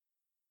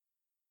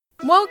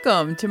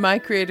Welcome to My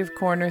Creative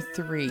Corner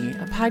 3,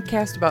 a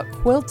podcast about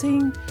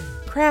quilting,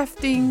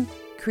 crafting,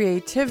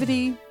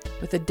 creativity,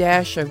 with a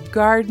dash of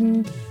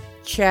garden,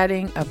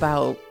 chatting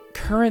about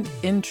current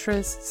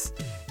interests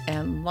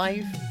and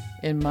life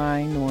in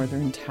my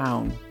northern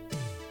town.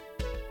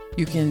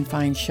 You can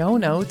find show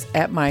notes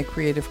at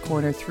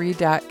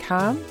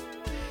mycreativecorner3.com.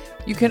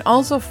 You can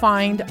also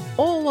find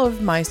all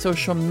of my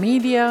social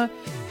media,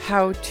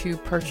 how to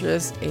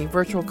purchase a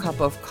virtual cup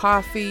of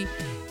coffee,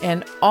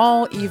 and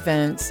all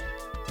events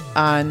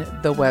on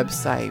the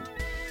website.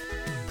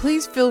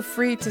 Please feel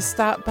free to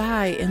stop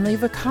by and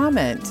leave a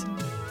comment.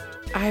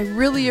 I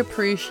really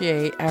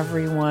appreciate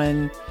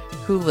everyone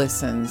who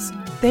listens.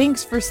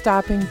 Thanks for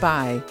stopping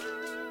by.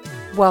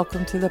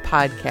 Welcome to the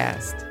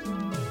podcast.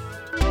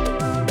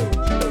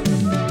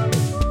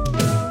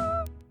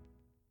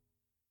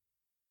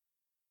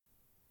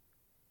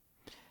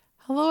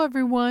 Hello,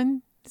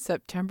 everyone.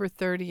 September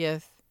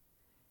 30th,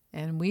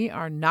 and we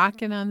are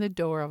knocking on the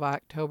door of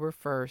October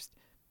 1st.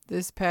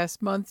 This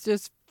past month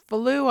just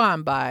flew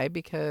on by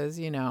because,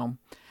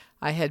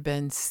 I had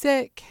been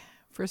sick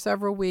for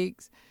several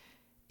weeks,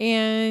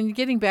 and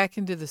getting back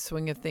into the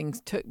swing of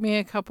things took me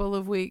a couple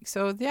of weeks.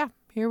 So,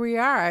 here we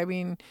are.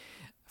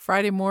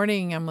 Friday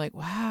morning, I'm like,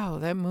 wow,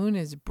 that moon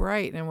is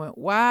bright. And I went,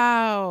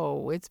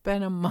 wow, it's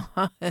been a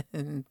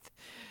month.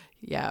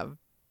 Yeah,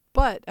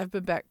 but I've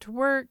been back to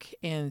work,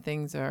 and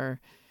things are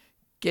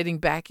getting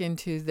back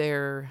into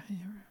their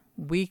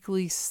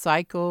weekly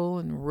cycle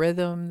and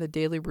rhythm, the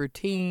daily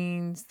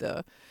routines,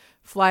 the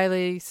fly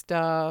lady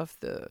stuff,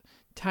 the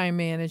time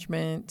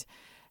management.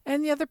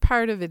 And the other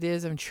part of it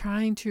is I'm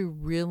trying to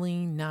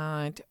really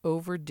not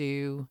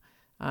overdo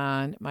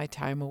on my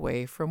time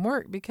away from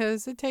work,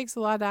 because it takes a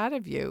lot out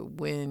of you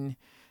when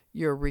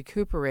you're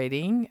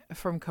recuperating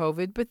from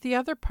COVID. But the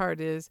other part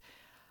is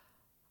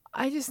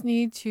I just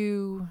need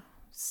to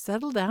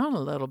settle down a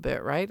little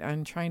bit, right?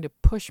 I'm trying to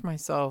push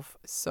myself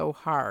so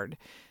hard.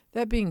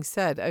 That being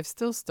said, I've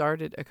still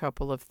started a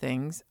couple of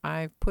things.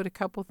 I've put a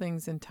couple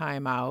things in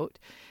time out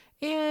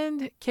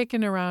and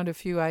kicking around a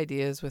few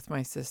ideas with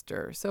my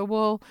sister. So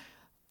we'll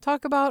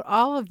talk about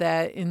all of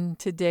that in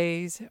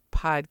today's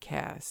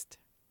podcast.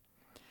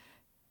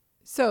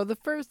 So the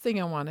first thing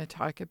I want to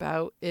talk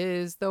about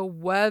is the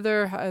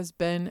weather has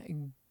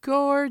been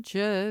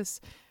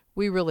gorgeous.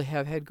 We really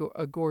have had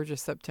a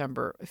gorgeous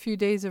September. A few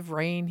days of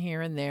rain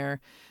here and there,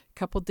 a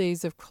couple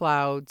days of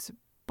clouds,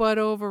 but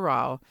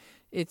overall,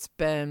 it's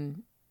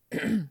been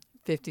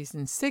 50s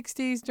and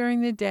 60s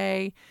during the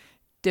day,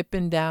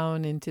 dipping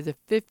down into the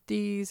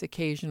 50s,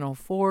 occasional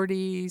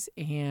 40s,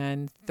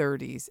 and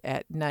 30s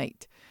at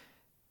night.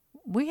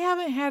 We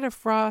haven't had a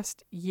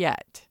frost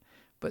yet,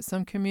 but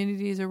some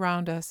communities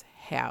around us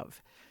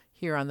have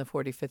here on the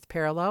 45th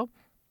parallel.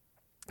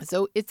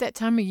 So it's that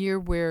time of year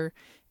where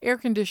air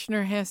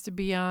conditioner has to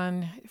be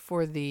on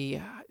for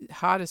the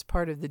hottest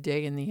part of the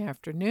day in the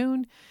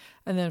afternoon,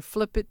 and then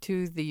flip it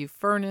to the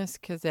furnace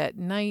because at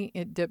night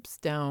it dips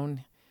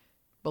down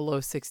below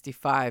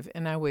 65,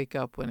 and I wake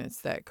up when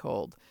it's that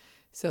cold.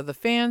 So the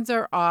fans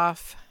are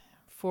off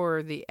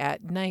for the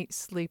at night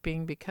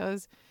sleeping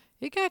because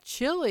it got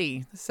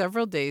chilly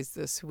several days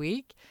this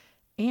week,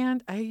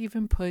 and I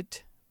even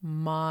put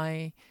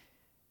my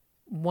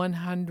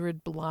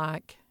 100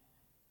 block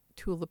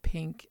Tula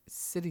Pink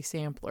City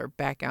Sampler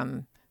back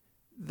on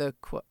that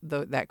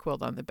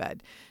quilt on the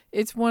bed.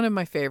 It's one of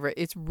my favorite.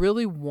 It's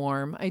really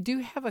warm. I do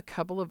have a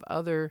couple of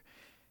other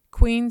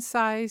queen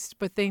sized,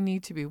 but they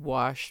need to be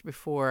washed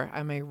before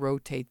I may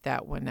rotate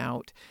that one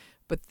out.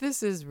 But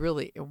this is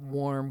really a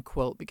warm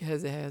quilt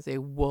because it has a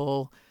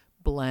wool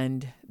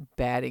blend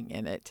batting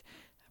in it.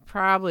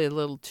 Probably a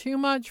little too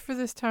much for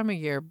this time of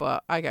year,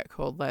 but I got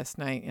cold last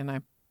night and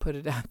I put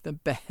it on the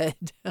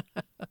bed.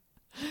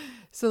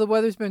 So the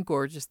weather's been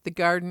gorgeous. The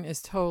garden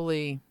is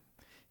totally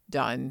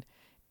done.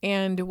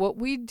 And what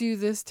we do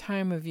this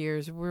time of year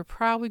is we're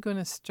probably going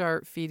to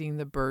start feeding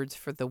the birds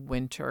for the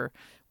winter.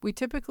 We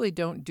typically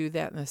don't do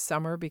that in the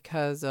summer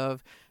because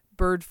of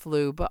bird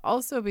flu, but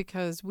also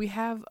because we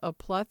have a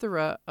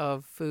plethora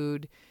of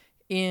food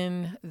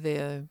in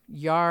the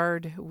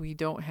yard. We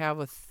don't have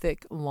a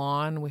thick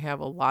lawn. We have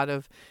a lot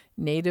of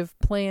native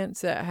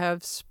plants that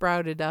have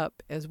sprouted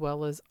up, as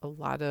well as a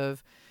lot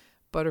of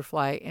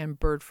butterfly and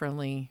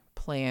bird-friendly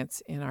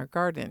plants in our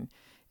garden.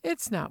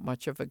 It's not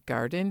much of a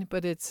garden,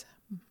 but it's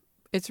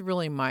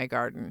really my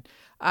garden.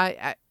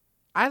 I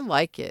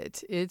like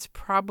it. It's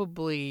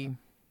probably,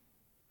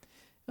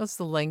 that's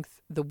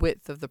the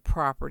width of the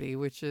property,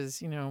 which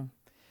is, I'm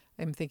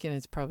thinking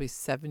it's probably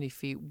 70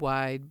 feet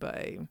wide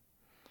by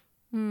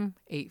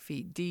 8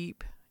 feet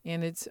deep.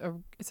 And it's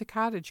a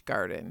cottage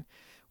garden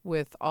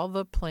with all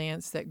the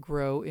plants that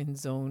grow in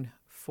zone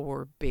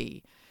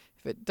 4B.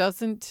 If it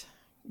doesn't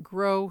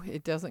grow,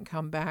 it doesn't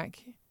come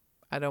back,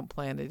 I don't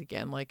plant it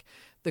again. Like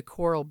the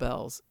coral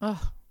bells.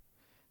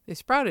 They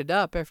sprouted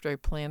up after I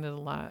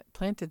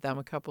planted them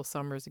a couple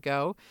summers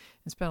ago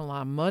and spent a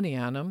lot of money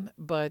on them.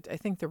 But I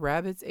think the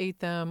rabbits ate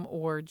them,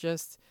 or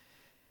just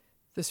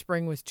the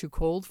spring was too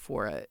cold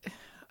for it.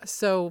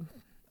 So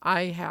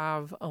I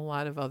have a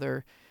lot of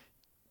other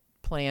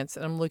plants,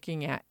 and I'm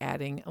looking at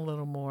adding a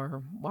little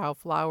more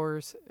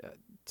wildflowers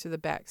to the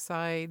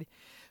backside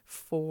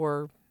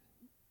for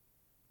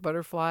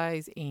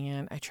butterflies.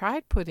 And I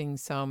tried putting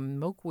some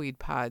milkweed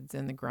pods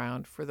in the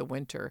ground for the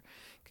winter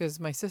because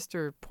my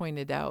sister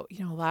pointed out,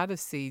 a lot of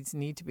seeds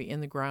need to be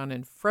in the ground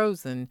and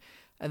frozen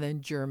and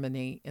then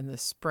germinate in the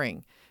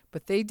spring.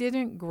 But they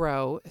didn't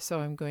grow,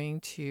 so I'm going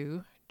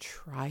to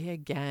try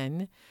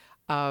again.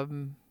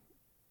 And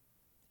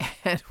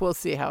we'll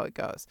see how it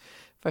goes.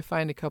 If I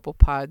find a couple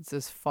pods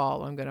this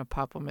fall, I'm going to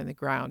pop them in the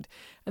ground.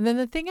 And then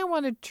the thing I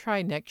want to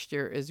try next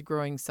year is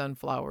growing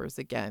sunflowers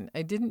again.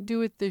 I didn't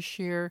do it this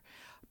year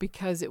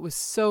because it was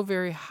so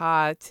very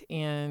hot,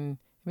 and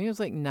it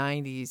was like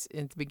 90s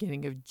in the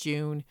beginning of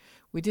June.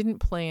 We didn't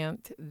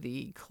plant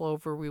the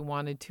clover we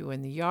wanted to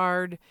in the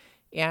yard.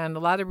 And a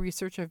lot of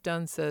research I've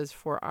done says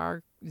for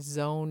our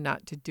zone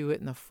not to do it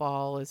in the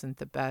fall isn't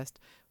the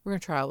best. We're going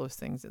to try all those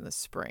things in the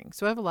spring.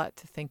 So I have a lot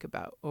to think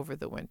about over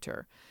the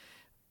winter.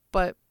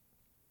 But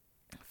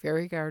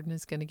fairy garden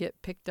is going to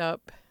get picked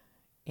up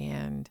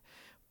and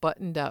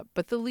buttoned up.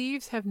 But the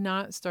leaves have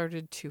not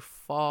started to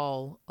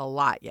fall a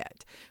lot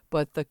yet.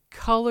 But the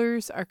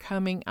colors are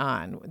coming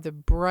on. The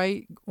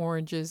bright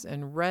oranges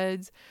and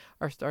reds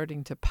are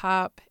starting to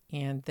pop.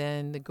 And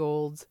then the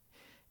golds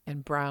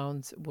and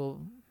browns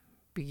will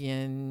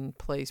begin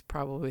place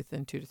probably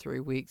within 2 to 3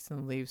 weeks, and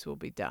the leaves will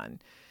be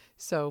done.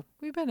 So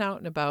we've been out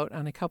and about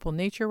on a couple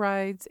nature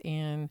rides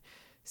and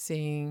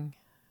seeing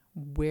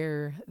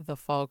where the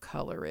fall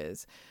color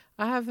is.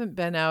 I haven't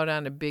been out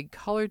on a big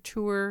color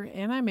tour,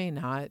 and I may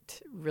not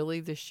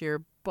really this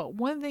year, but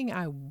one thing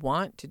I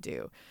want to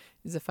do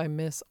is if I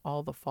miss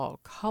all the fall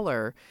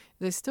color,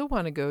 is I still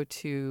want to go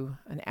to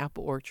an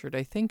apple orchard.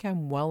 I think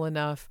I'm well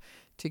enough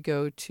to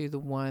go to the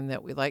one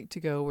that we like to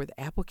go where the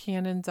apple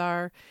cannons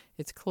are.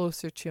 It's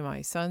closer to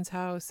my son's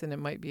house, and it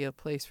might be a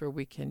place where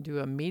we can do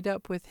a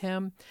meetup with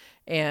him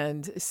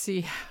and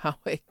see how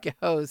it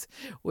goes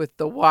with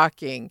the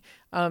walking.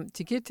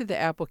 To get to the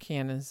apple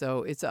cannons, though,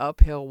 it's an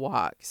uphill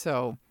walk.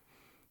 So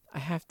I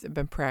have to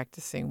been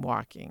practicing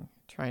walking,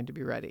 trying to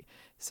be ready.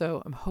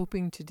 So I'm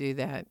hoping to do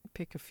that,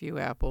 pick a few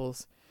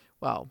apples.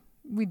 Well,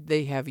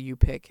 they have you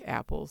pick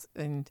apples,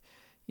 and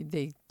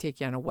they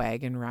take you on a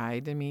wagon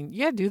ride. I mean,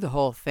 you got to do the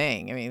whole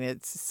thing. I mean,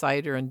 it's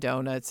cider and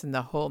donuts and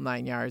the whole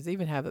 9 yards. They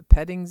even have a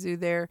petting zoo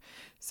there.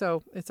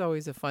 So it's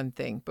always a fun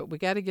thing. But we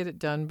got to get it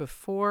done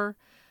before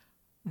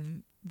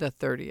the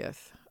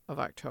 30th of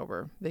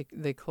October.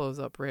 They close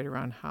up right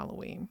around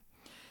Halloween.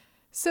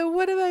 So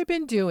what have I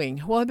been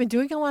doing? Well, I've been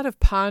doing a lot of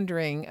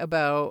pondering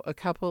about a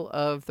couple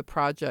of the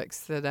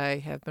projects that I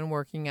have been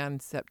working on in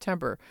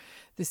September.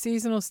 The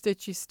seasonal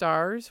stitchy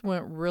stars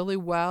went really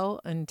well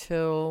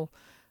until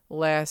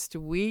last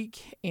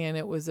week, and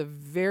it was a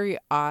very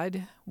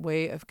odd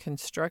way of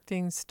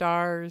constructing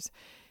stars,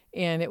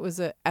 and it was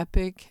an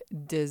epic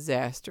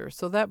disaster.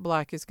 So that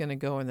block is going to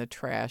go in the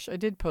trash. I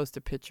did post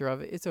a picture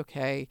of it. It's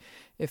okay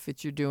if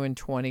you're doing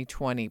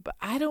 2020, but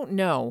I don't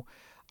know.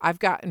 I've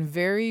gotten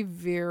very,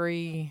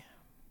 very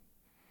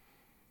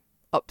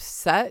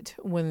upset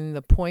when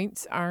the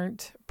points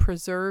aren't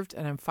preserved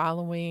and I'm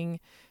following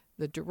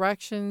the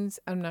directions.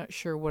 I'm not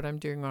sure what I'm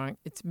doing wrong.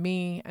 It's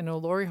me. I know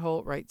Lori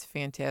Holt writes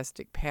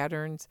fantastic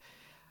patterns,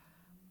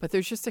 but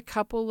there's just a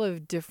couple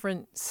of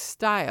different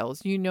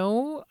styles. You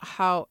know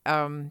how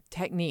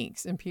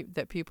techniques and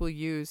that people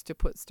use to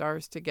put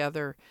stars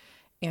together,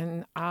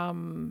 and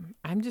I'm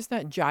just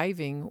not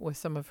jiving with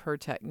some of her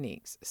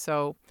techniques.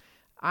 So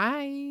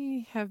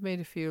I have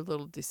made a few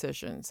little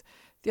decisions.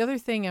 The other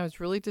thing I was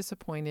really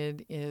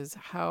disappointed is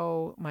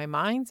how my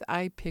mind's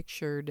eye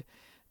pictured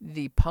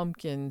the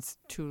pumpkins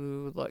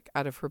to look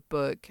out of her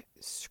book,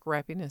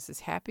 Scrappiness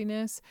is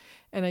Happiness.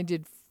 And I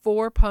did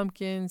 4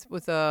 pumpkins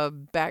with a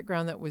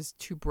background that was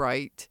too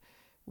bright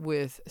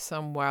with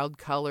some wild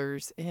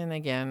colors. And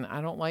again,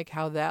 I don't like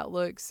how that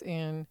looks,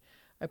 and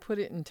I put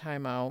it in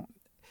timeout.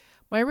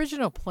 My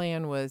original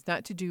plan was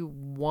not to do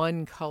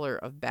one color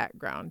of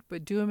background,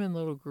 but do them in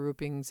little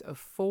groupings of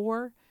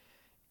 4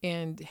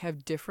 and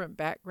have different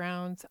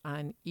backgrounds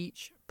on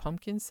each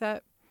pumpkin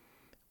set.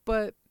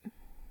 But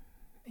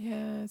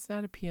yeah, it's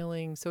not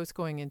appealing, so it's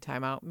going in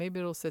timeout. Maybe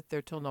it'll sit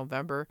there till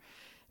November.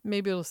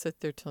 Maybe it'll sit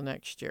there till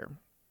next year.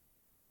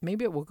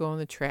 Maybe it will go in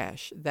the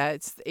trash.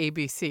 That's the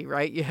ABC,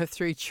 right? You have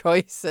 3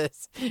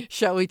 choices.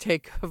 Shall we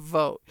take a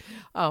vote?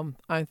 I'm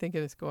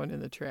thinking it's going in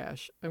the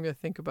trash. I'm going to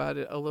think about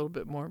it a little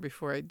bit more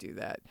before I do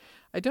that.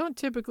 I don't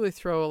typically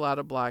throw a lot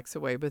of blocks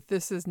away, but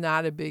this is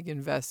not a big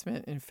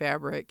investment in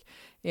fabric.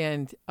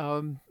 And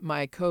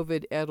my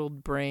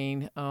COVID-addled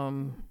brain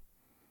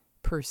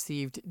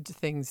perceived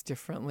things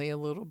differently a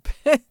little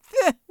bit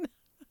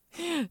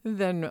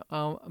than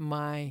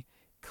my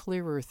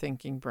clearer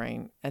thinking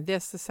brain. And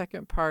that's the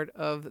second part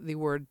of the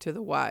word to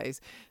the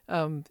wise.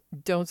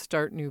 Don't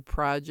start new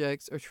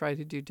projects or try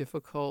to do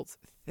difficult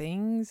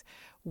things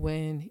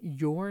when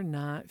you're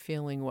not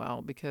feeling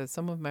well, because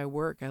some of my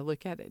work, I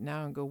look at it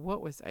now and go,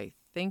 what was I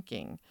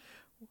thinking?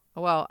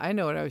 Well, I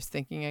know what I was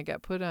thinking. I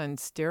got put on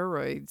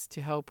steroids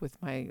to help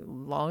with my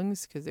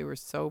lungs because they were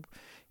so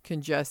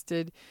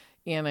congested.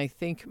 And I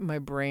think my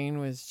brain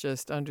was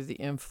just under the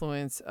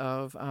influence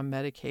of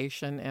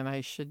medication, and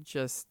I should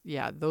just,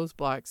 yeah, those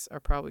blocks are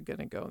probably going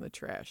to go in the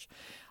trash.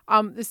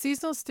 The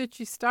seasonal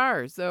stitchy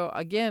stars, though,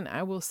 again,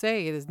 I will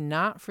say it is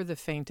not for the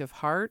faint of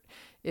heart.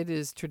 It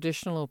is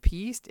traditional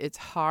pieced. It's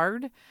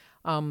hard.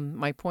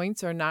 My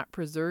points are not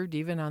preserved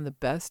even on the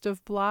best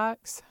of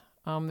blocks.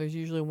 There's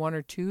usually one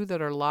or two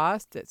that are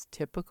lost. That's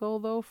typical,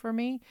 though, for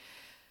me.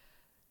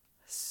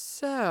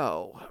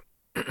 So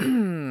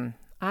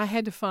I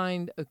had to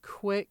find a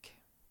quick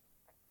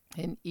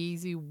and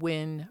easy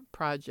win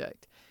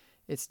project.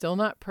 It's still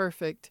not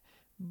perfect.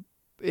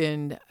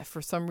 And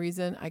for some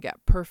reason, I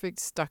got perfect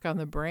stuck on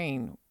the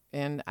brain,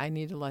 and I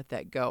need to let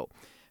that go.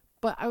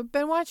 But I've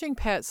been watching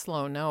Pat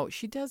Sloan. Now,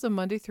 she does a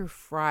Monday through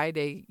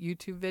Friday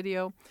YouTube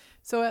video.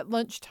 So at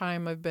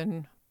lunchtime, I've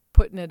been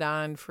putting it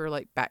on for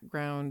like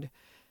background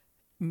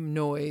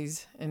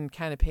noise and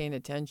kind of paying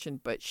attention.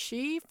 But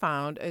she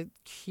found a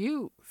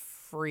cute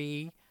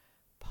free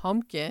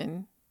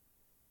pumpkin.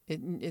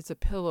 It's a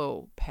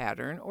pillow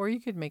pattern, or you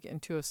could make it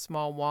into a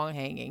small wall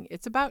hanging.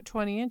 It's about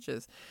 20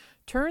 inches.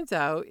 Turns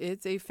out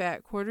it's a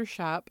Fat Quarter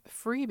Shop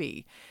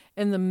freebie.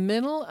 In the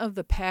middle of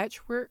the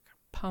patchwork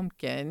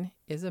pumpkin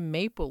is a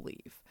maple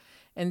leaf,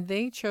 and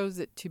they chose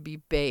it to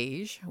be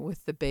beige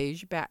with the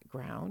beige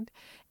background.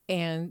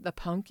 And the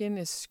pumpkin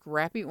is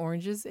scrappy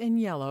oranges and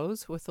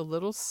yellows with a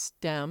little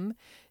stem.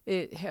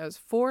 It has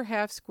 4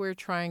 half-square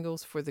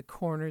triangles for the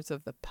corners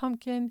of the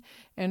pumpkin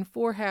and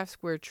 4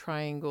 half-square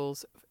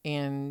triangles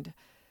and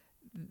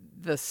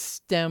the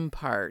stem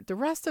part. The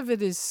rest of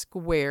it is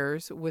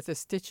squares with a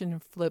stitch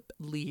and flip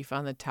leaf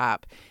on the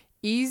top.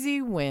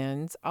 Easy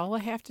wins. All I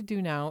have to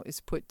do now is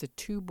put the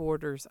 2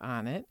 borders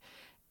on it.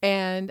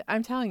 And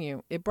I'm telling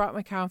you, it brought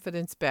my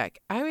confidence back.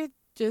 I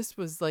just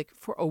was like,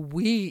 for a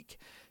week,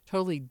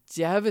 totally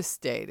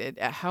devastated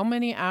at how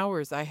many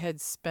hours I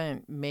had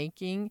spent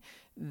making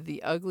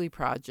the ugly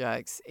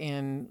projects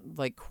and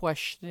like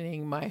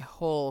questioning my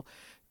whole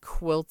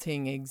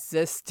quilting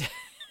existence.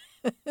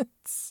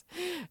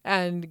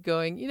 And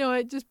going, you know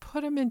what, just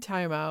put them in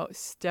timeout,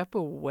 step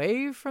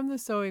away from the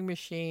sewing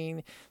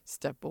machine,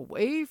 step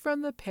away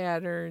from the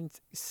patterns,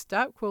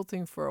 stop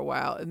quilting for a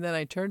while. And then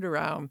I turned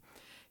around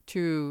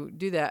to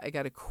do that. I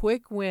got a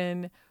quick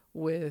win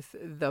with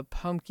the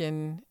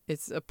pumpkin.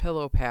 It's a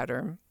pillow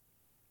pattern.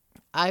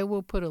 I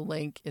will put a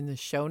link in the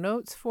show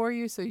notes for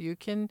you so you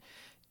can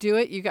do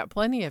it. You got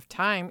plenty of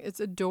time. It's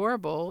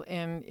adorable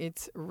and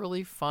it's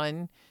really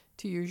fun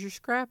to use your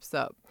scraps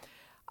up.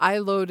 I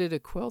loaded a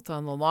quilt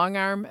on the long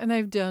arm, and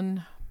I've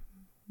done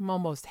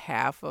almost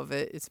half of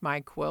it. It's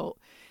my quilt,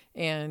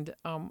 and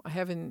I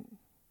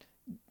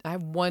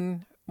have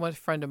one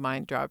friend of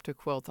mine dropped a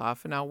quilt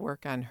off, and I'll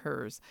work on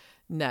hers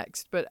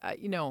next. But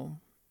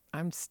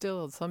I'm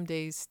still, some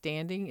days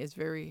standing is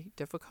very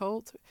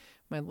difficult.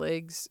 My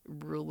legs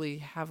really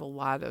have a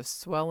lot of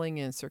swelling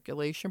and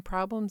circulation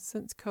problems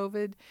since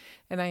COVID,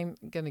 and I'm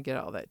going to get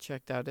all that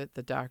checked out at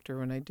the doctor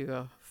when I do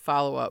a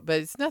follow-up.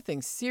 But it's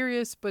nothing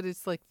serious, but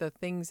it's like the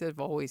things that have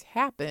always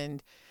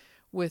happened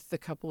with the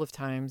couple of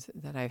times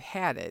that I've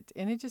had it,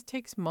 and it just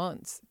takes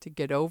months to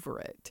get over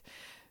it.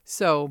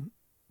 So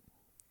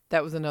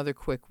that was another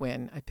quick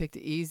win. I picked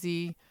an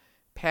easy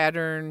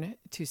pattern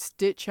to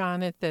stitch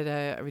on it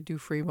that I would do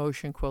free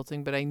motion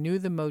quilting, but I knew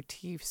the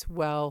motifs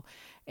well,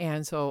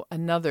 and so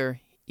another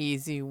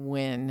easy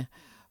win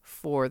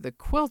for the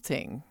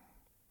quilting.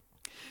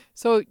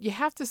 So you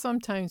have to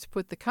sometimes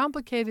put the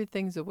complicated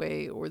things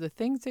away, or the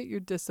things that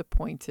you're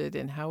disappointed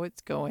in how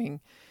it's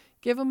going,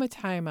 give them a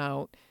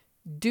timeout,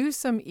 do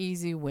some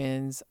easy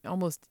wins,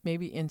 almost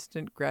maybe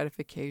instant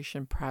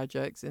gratification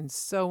projects in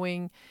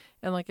sewing.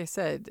 And like I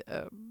said,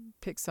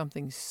 pick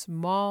something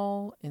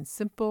small and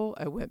simple.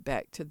 I went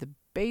back to the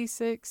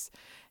basics,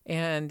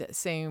 and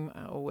same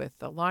with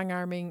the long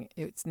arming.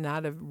 It's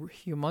not a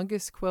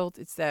humongous quilt.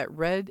 It's that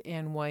red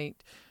and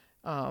white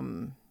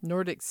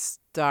Nordic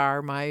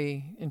star,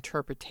 my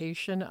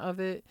interpretation of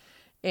it.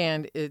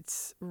 And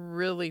it's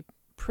really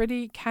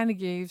pretty, kind of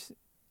gives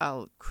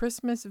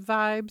Christmas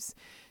vibes.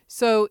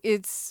 So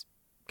it's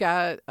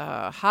got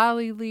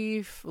holly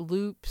leaf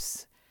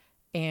loops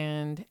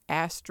and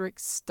asterisk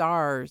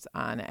stars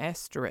on it.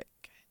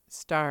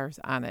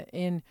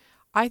 And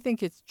I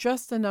think it's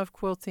just enough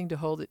quilting to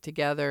hold it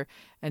together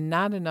and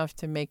not enough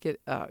to make it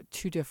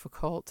too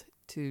difficult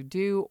to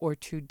do or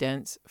too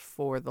dense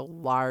for the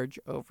large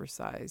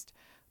oversized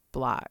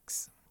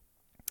blocks.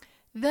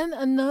 Then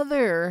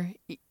another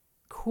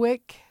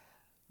quick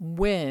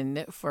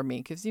win for me,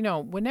 because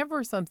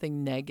whenever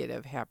something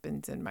negative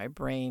happens in my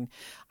brain,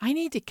 I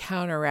need to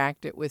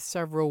counteract it with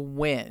several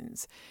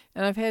wins.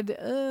 And I've had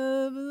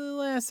the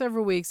last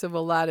several weeks of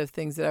a lot of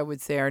things that I would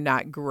say are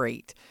not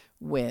great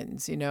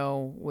wins,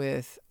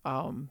 with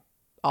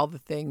all the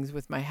things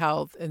with my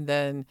health and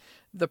then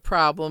the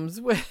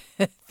problems with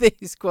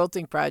these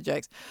quilting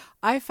projects.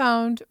 I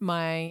found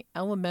my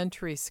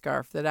elementary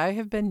scarf that I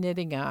have been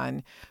knitting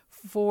on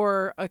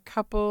for a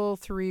couple,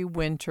 3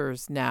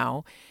 winters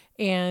now,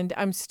 and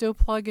I'm still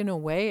plugging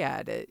away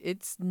at it.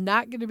 It's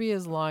not going to be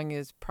as long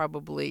as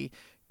probably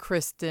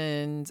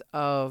Kristen's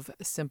of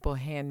Simple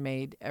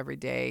Handmade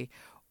Everyday,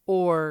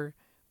 or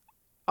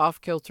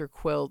Off Kilter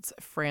Quilts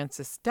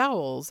Francis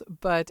Dowell's,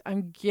 but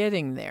I'm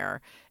getting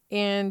there.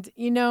 And,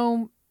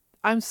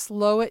 I'm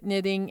slow at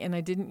knitting and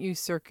I didn't use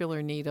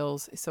circular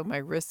needles, so my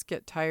wrists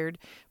get tired.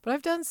 But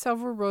I've done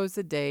several rows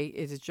a day.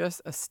 It is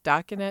just a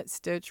stockinette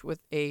stitch with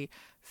a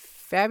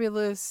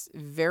fabulous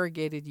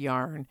variegated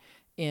yarn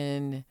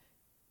in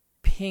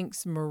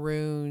pinks,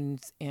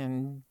 maroons,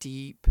 and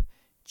deep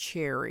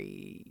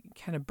cherry,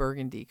 kind of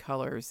burgundy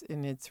colors.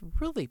 And it's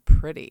really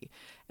pretty.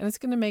 And it's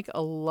going to make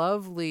a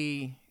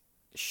lovely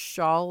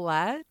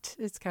shawlette.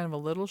 It's kind of a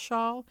little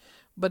shawl,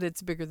 but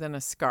it's bigger than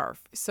a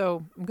scarf.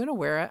 So I'm going to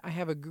wear it. I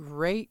have a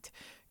great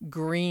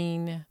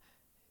green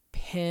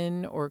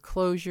pin or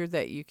closure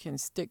that you can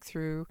stick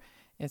through.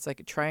 It's like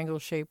a triangle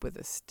shape with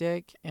a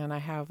stick. And I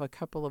have a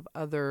couple of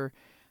other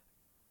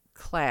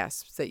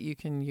clasps that you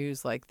can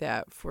use like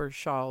that for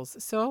shawls.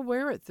 So I'll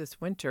wear it this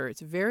winter.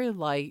 It's very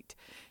light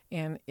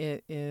and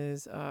it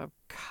is a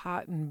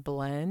cotton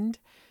blend.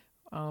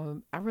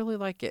 I really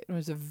like it. It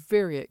was a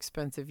very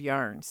expensive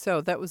yarn. So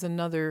that was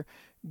another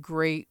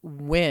great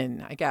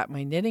win. I got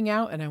my knitting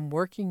out and I'm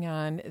working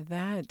on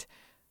that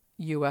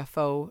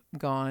UFO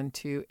gone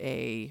to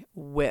a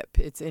whip.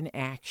 It's in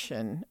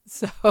action.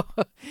 So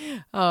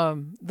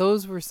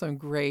those were some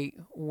great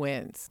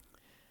wins.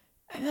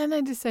 And then I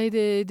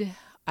decided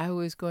I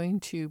was going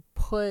to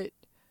put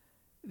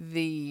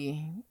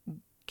the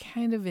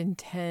kind of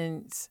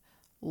intense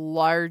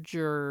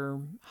larger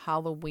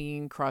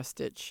Halloween cross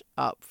stitch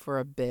up for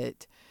a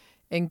bit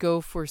and go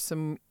for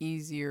some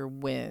easier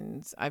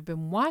wins. I've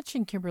been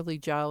watching Kimberly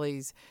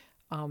Jolly's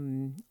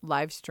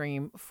live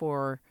stream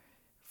for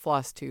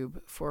FlossTube,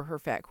 for her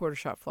Fat Quarter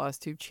Shop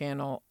FlossTube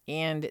channel,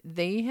 and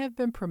they have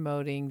been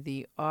promoting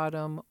the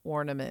autumn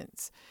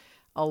ornaments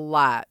a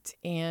lot.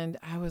 And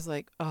I was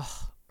like,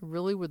 oh, I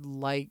really would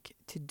like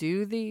to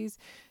do these.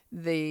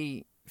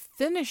 They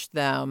finished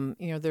them,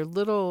 they're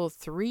little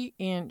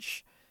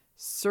 3-inch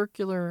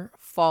circular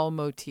fall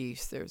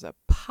motifs. There's a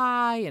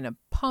pie and a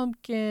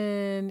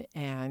pumpkin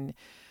and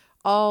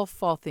all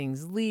fall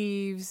things,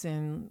 leaves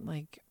and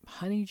like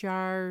honey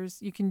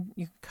jars. You can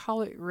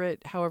call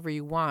it however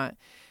you want.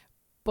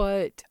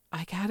 But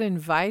I got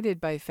invited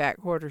by Fat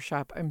Quarter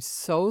Shop. I'm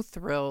so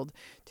thrilled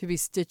to be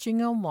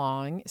stitching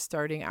along.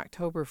 Starting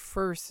October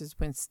 1st is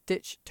when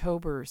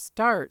Stitchtober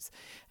starts.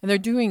 And they're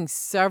doing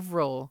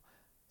several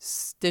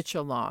stitch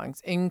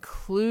alongs,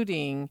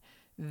 including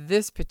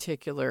this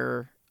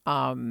particular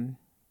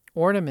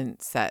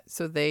ornament set.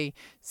 So they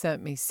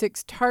sent me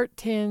 6 tart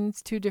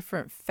tins, 2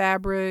 different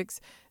fabrics,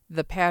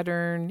 the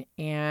pattern,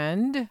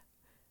 and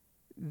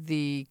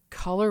the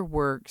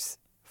Colorworks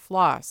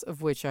floss,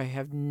 of which I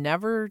have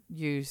never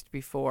used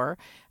before,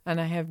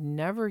 and I have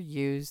never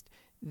used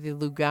the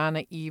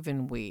Lugana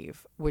Even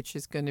Weave, which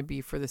is going to be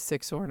for the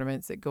 6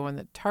 ornaments that go in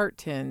the tart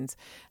tins,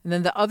 and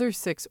then the other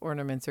 6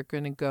 ornaments are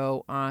going to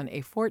go on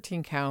a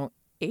 14 count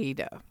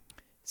Ada.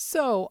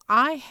 So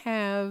I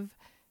have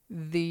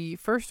the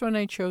first one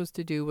I chose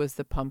to do was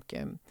the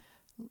pumpkin.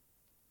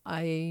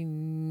 I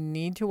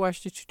need to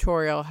watch the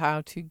tutorial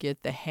how to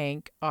get the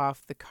hank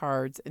off the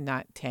cards and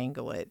not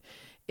tangle it.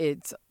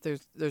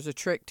 There's a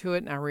trick to it,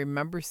 and I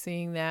remember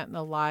seeing that in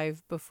a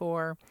live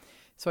before.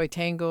 So I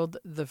tangled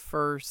the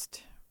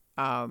first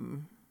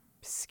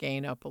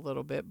skein up a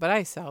little bit, but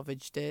I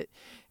salvaged it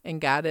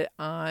and got it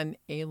on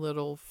a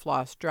little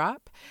floss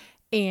drop.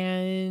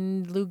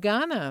 And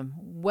Lugana,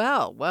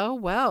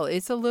 well,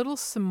 it's a little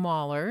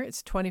smaller.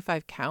 It's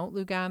 25 count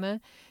Lugana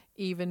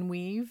Even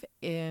Weave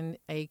in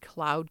a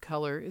cloud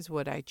color is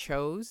what I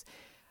chose.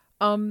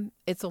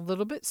 It's a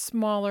little bit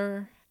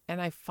smaller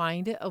and I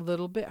find it a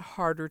little bit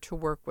harder to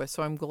work with.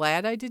 So I'm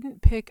glad I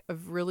didn't pick a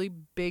really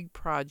big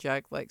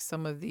project like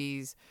some of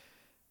these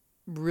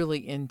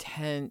really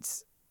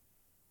intense,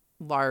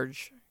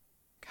 large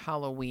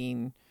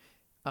Halloween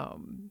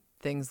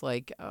things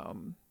like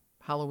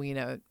Halloween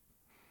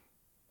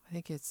I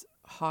think it's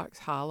Hawks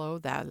Hollow.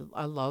 That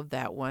I love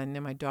that one.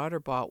 And my daughter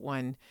bought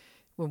one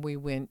when we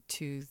went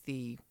to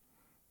the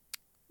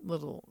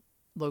little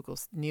local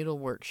needle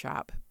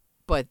workshop.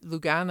 But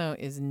Lugano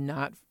is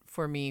not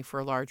for me for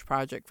a large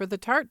project. For the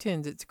tart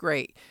tins, it's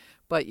great.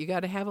 But you got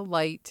to have a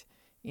light.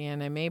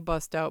 And I may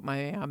bust out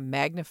my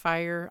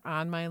magnifier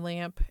on my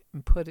lamp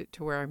and put it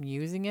to where I'm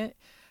using it,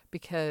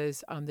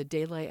 because the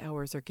daylight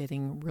hours are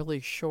getting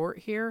really short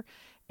here.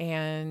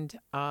 And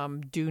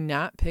do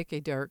not pick a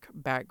dark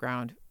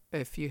background.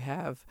 If you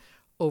have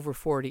over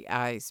 40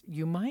 eyes,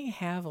 you might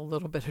have a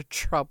little bit of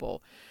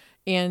trouble.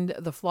 And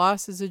the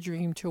floss is a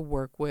dream to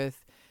work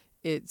with.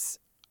 It's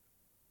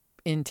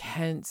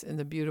intense in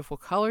the beautiful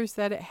colors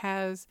that it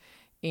has,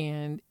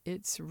 and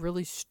it's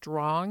really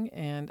strong.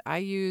 And I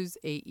use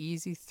a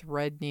easy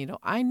thread needle.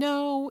 I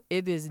know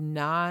it is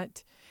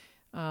not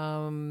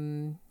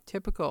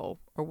typical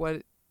or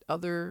what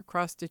other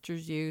cross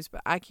stitchers use,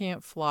 but I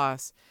can't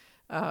floss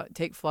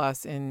take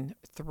floss and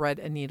thread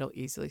a needle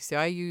easily. So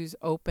I use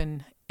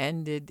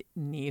open-ended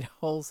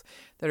needles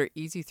that are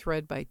easy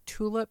thread by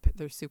Tulip.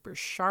 They're super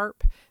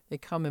sharp. They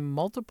come in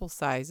multiple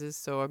sizes,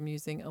 so I'm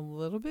using a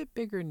little bit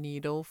bigger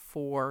needle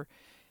for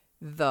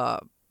the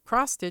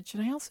cross stitch,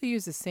 and I also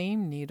use the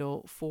same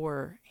needle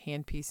for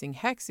hand piecing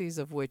hexes,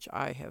 of which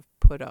I have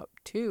put up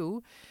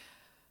 2.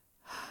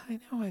 I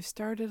know I've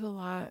started a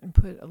lot and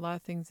put a lot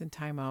of things in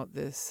timeout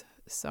this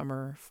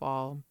summer,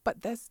 fall,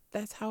 but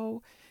that's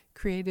how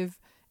creative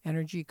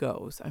energy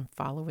goes. I'm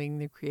following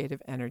the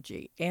creative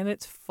energy, and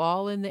it's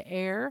fall in the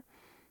air.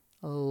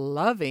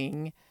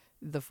 Loving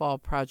the fall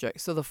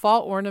project. So the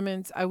fall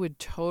ornaments, I would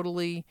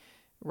totally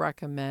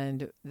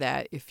recommend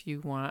that if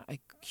you want a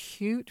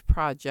cute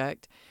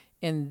project.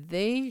 And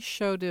they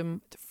showed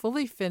them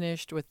fully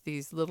finished with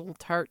these little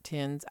tart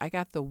tins. I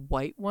got the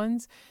white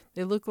ones.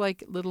 They look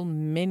like little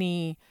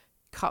mini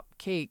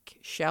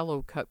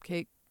shallow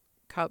cupcake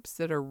cups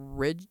that are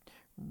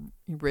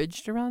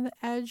ridged around the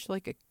edge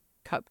like a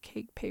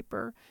cupcake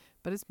paper,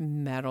 but it's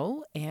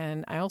metal.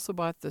 And I also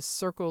bought the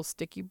circle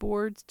sticky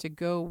boards to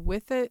go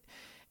with it,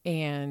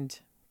 and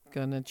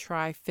gonna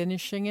try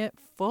finishing it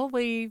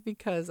fully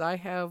because I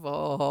have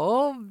a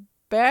whole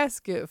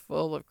basket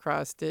full of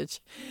cross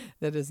stitch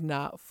that is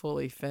not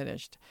fully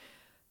finished.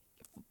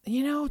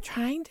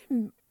 Trying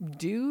to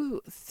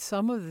do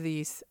some of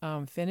these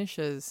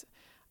finishes,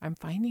 I'm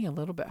finding a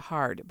little bit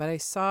hard, but I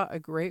saw a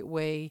great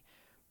way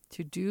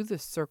to do the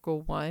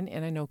circle one,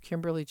 and I know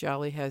Kimberly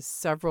Jolly has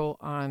several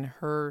on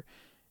her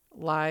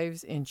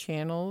lives and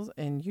channels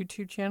and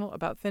YouTube channel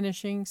about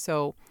finishing,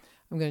 so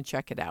I'm going to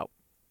check it out.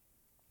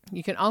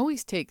 You can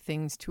always take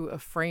things to a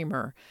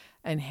framer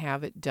and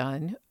have it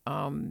done,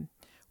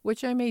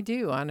 which I may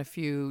do on a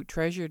few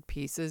treasured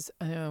pieces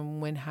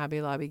when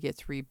Hobby Lobby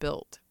gets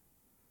rebuilt.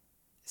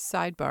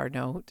 Sidebar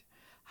note,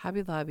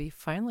 Hobby Lobby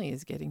finally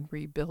is getting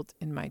rebuilt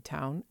in my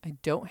town. I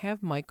don't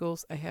have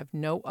Michael's. I have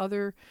no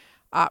other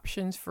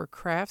options for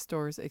craft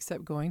stores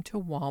except going to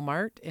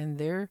Walmart, and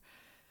their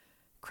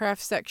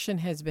craft section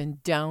has been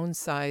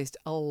downsized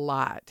a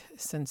lot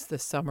since the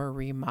summer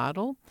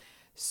remodel.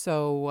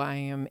 So I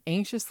am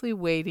anxiously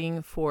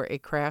waiting for a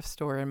craft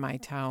store in my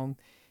town,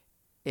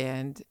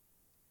 and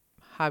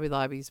Hobby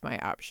Lobby's my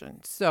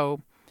option.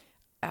 So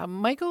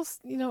Michael's,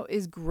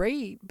 is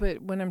great,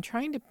 but when I'm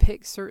trying to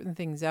pick certain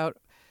things out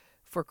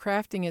for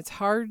crafting, it's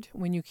hard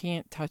when you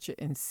can't touch it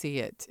and see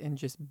it and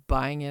just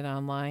buying it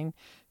online.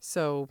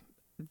 So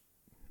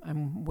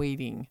I'm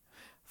waiting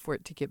for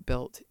it to get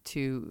built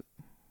to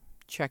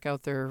check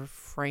out their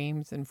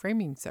frames and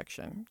framing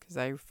section, because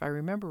if I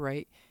remember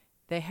right,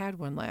 they had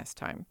one last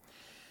time.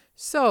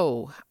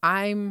 So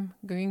I'm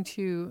going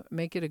to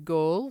make it a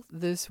goal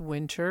this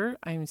winter.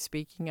 I'm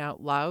speaking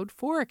out loud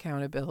for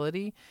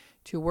accountability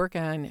to work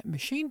on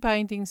machine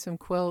binding some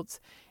quilts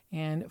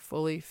and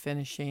fully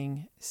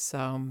finishing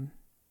some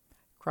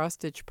cross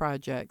stitch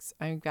projects.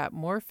 I've got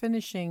more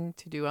finishing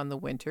to do on the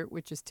winter,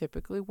 which is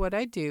typically what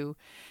I do,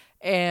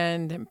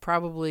 and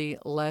probably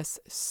less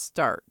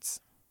starts.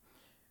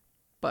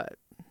 But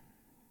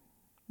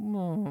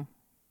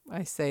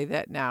I say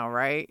that now,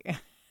 right?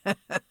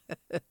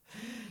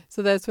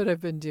 So that's what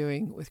I've been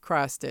doing with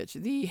cross stitch.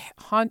 The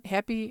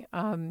happy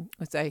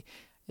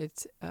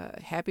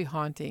happy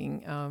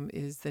haunting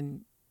is the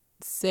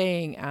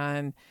saying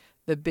on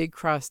the big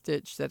cross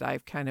stitch that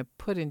I've kind of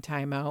put in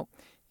timeout.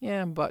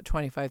 Yeah, I'm about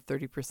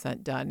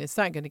 25-30% done. It's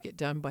not going to get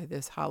done by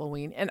this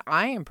Halloween, and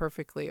I am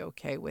perfectly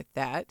okay with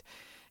that.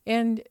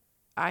 And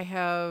I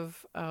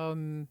have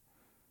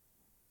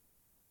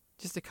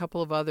just a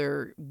couple of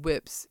other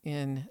whips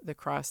in the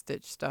cross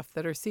stitch stuff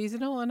that are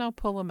seasonal, and I'll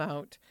pull them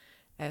out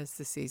as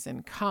the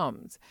season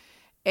comes.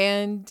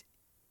 And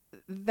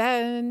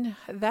then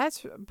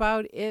that's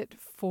about it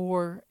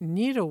for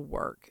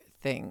needlework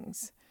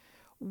things.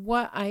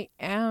 What I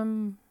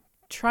am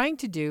trying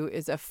to do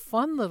is a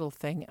fun little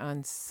thing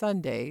on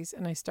Sundays,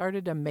 and I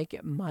started to Make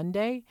It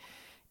Monday.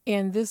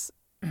 And this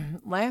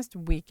last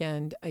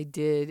weekend, I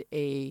did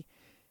a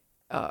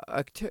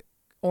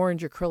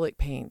orange acrylic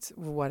paints,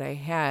 what I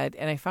had,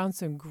 and I found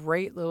some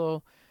great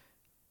little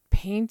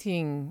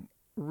painting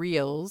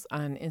reels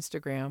on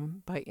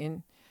Instagram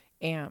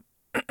and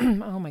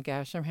oh my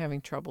gosh, I'm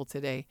having trouble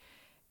today.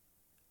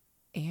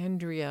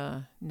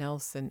 Andrea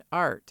Nelson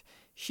Art.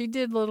 She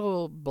did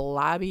little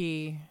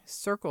blobby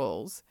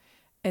circles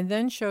and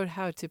then showed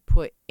how to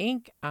put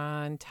ink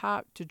on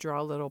top to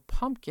draw little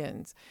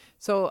pumpkins.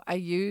 So I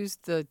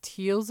used the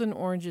teals and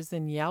oranges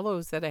and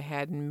yellows that I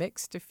had and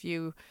mixed a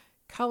few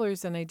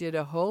colors, and I did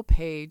a whole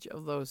page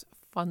of those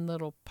fun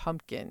little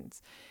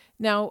pumpkins.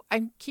 Now,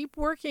 I keep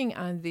working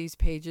on these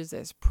pages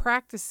as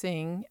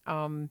practicing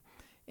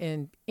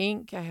in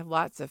ink. I have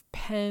lots of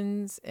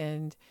pens,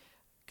 and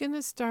I'm going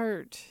to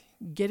start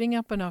getting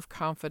up enough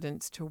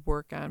confidence to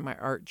work on my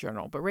art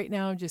journal. But right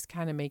now, I'm just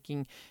kind of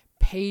making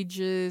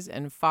pages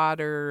and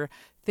fodder,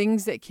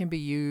 things that can be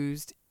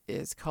used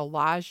as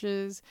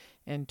collages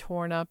and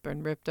torn up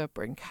and ripped up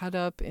and cut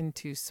up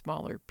into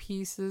smaller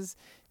pieces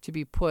to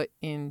be put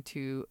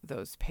into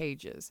those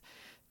pages.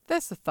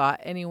 that's the thought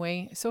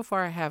anyway. So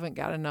far, I haven't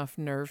got enough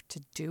nerve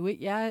to do it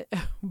yet,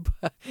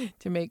 but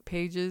to make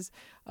pages.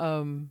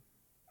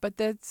 But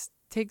that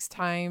takes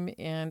time,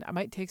 and I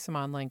might take some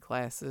online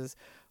classes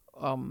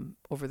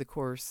over the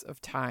course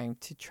of time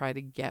to try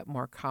to get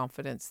more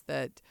confidence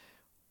that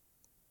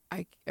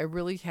I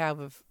really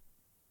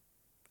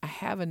I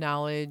have a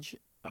knowledge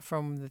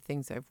from the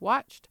things I've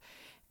watched,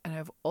 and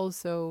I've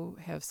also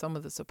have some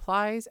of the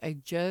supplies. I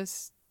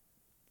just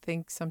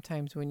think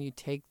sometimes when you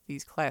take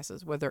these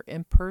classes, whether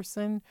in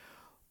person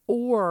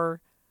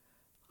or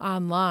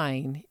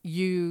online,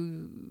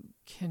 you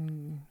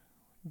can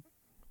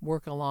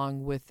work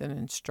along with an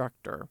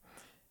instructor.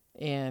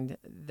 And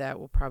that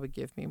will probably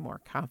give me more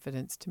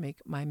confidence to make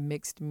my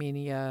mixed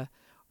media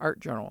art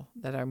journal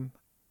that I'm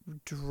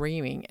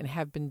dreaming and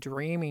have been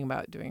dreaming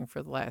about doing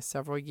for the last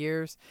several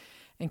years,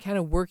 and kind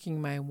of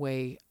working my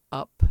way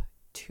up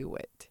to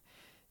it.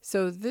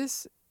 So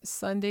this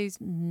Sunday's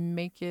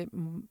Make It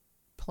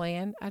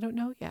plan, I don't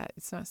know yet.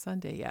 It's not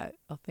Sunday yet.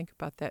 I'll think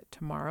about that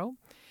tomorrow.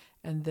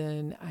 And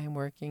then I'm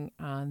working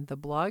on the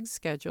blog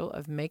schedule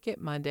of Make It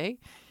Monday.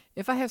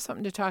 If I have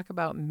something to talk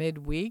about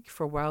midweek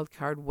for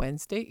Wildcard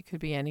Wednesday, it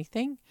could be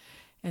anything.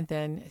 And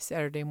then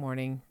Saturday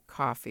morning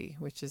coffee,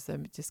 which is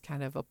just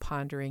kind of a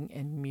pondering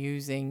and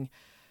musing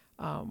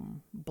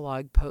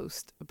blog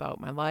post about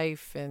my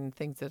life and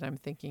things that I'm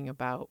thinking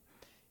about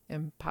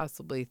and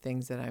possibly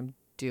things that I'm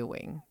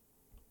doing.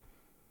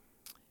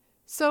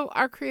 So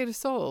our creative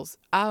souls,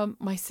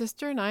 my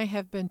sister and I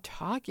have been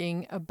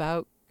talking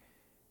about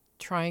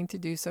trying to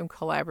do some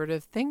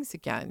collaborative things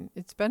again.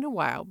 It's been a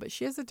while, but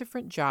she has a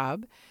different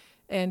job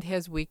and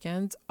has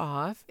weekends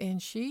off,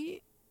 and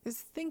she is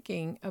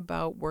thinking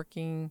about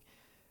working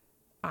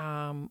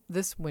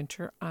this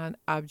winter on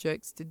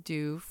objects to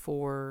do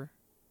for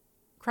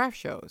craft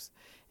shows,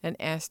 and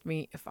asked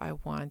me if I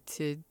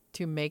wanted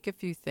to make a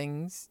few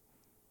things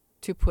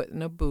to put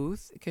in a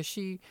booth, because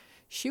she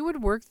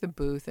would work the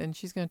booth, and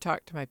she's going to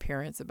talk to my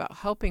parents about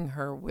helping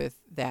her with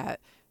that.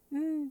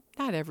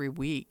 Not every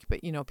week,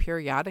 but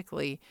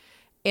periodically.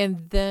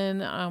 And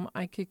then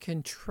I could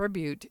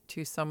contribute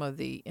to some of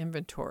the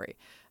inventory.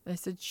 And I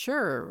said,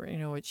 sure.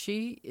 What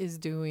she is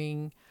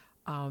doing,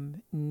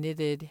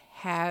 knitted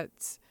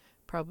hats,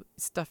 probably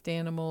stuffed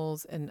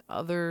animals, and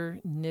other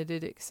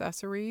knitted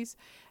accessories.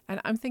 And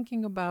I'm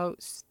thinking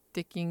about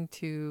sticking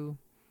to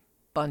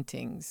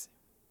buntings.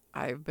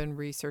 I've been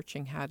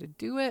researching how to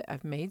do it.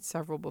 I've made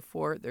several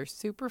before. They're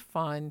super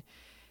fun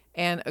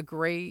and a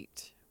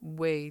great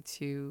way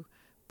to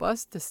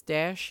bust the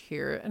stash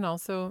here, and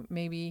also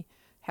maybe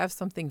have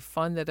something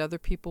fun that other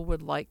people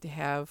would like to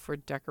have for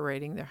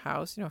decorating their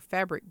house.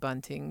 Fabric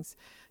buntings.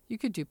 You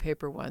could do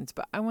paper ones,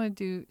 but I want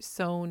to do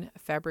sewn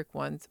fabric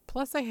ones.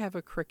 Plus I have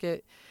a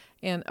Cricut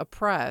and a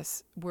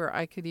press where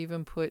I could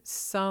even put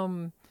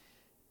some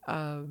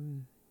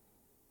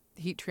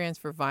heat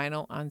transfer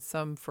vinyl on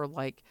some for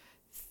like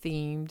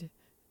themed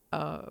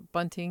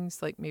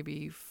buntings, like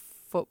maybe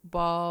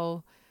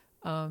football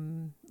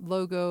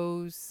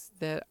logos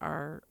that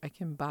I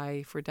can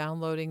buy for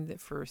downloading, that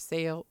for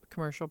sale,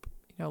 commercial,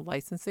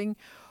 licensing,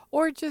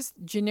 or just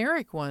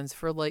generic ones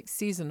for like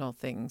seasonal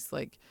things,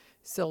 like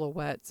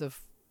silhouettes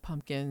of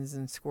pumpkins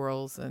and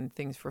squirrels and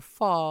things for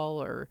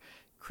fall or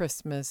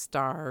Christmas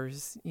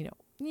stars.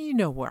 You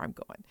know where I'm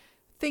going.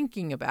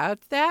 Thinking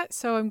about that,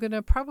 so I'm going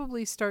to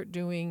probably start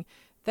doing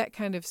that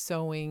kind of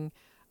sewing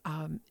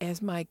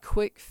as my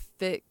quick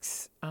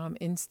fix,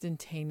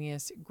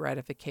 instantaneous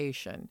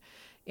gratification.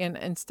 And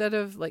instead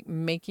of like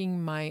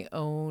making my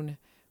own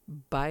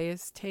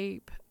bias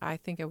tape, I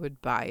think I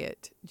would buy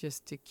it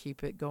just to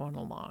keep it going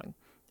along,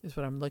 is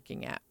what I'm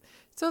looking at.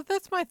 So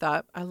that's my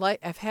thought.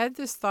 I've had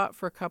this thought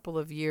for a couple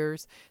of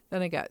years.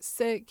 Then I got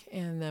sick,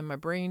 and then my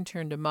brain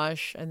turned to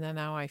mush, and then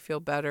now I feel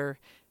better.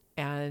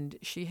 And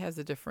she has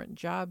a different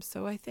job,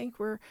 so I think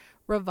we're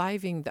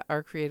reviving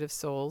our creative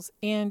souls.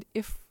 And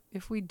if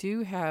we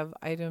do have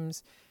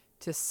items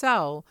to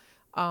sell,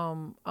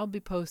 I'll be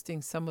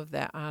posting some of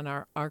that on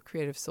our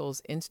Creative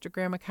Souls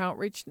Instagram account.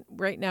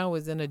 Right now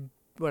is in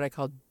what I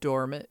call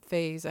dormant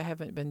phase. I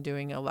haven't been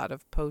doing a lot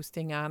of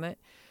posting on it,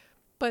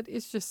 but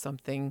it's just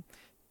something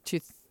to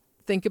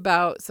think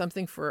about,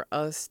 something for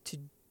us to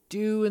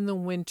do in the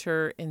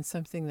winter, and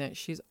something that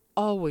she's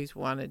always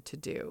wanted to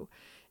do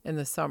in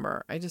the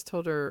summer. I just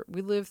told her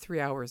we live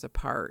 3 hours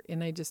apart,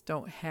 and I just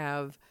don't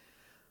have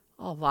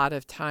a lot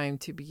of time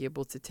to be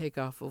able to take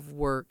off of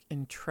work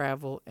and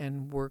travel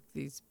and work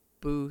these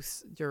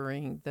booths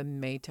during the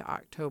May to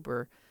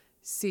October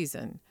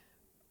season.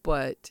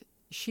 But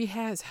she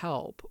has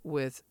help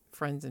with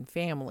friends and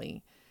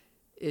family.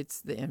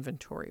 It's the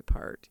inventory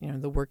part,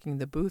 the working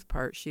the booth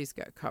part, she's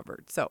got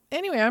covered. So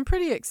anyway, I'm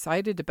pretty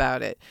excited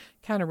about it,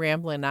 kind of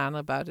rambling on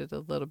about it a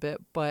little bit,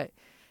 but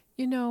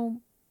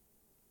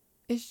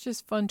it's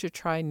just fun to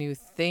try new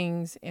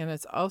things. And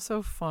it's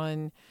also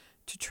fun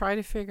to try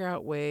to figure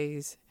out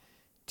ways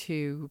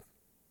to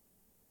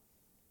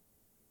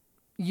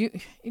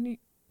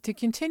to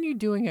continue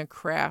doing a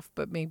craft,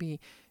 but maybe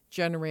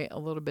generate a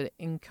little bit of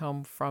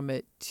income from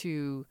it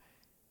to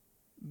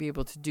be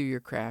able to do your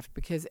craft,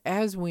 because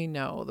as we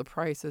know, the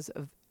prices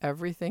of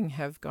everything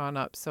have gone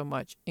up so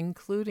much,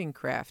 including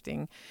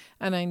crafting.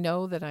 And I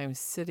know that I'm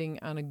sitting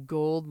on a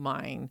gold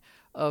mine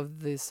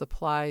of the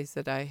supplies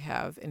that I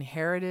have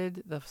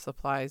inherited, the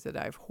supplies that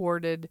I've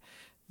hoarded,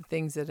 the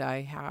things that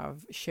I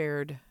have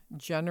shared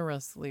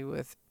generously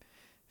with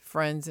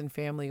friends and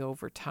family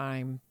over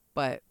time.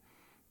 But,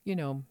 you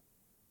know,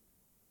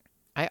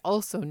 I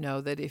also know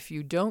that if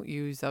you don't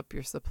use up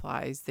your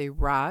supplies, they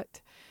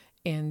rot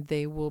and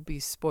they will be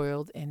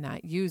spoiled and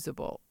not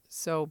usable.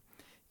 So,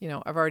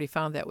 I've already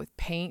found that with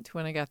paint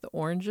when I got the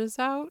oranges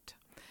out,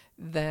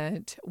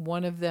 that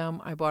one of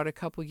them I bought a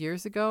couple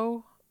years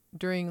ago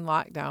during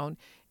lockdown,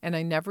 and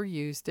I never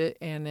used it,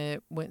 and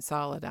it went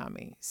solid on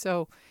me.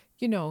 So,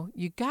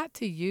 you got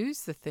to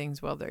use the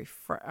things while they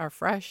are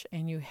fresh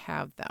and you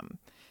have them,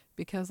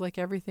 because like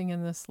everything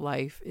in this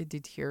life, it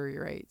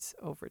deteriorates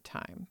over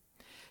time.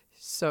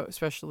 So,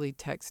 especially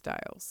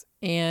textiles.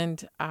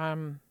 And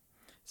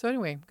so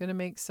anyway, I'm going to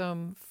make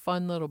some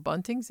fun little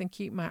buntings and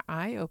keep my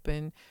eye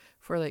open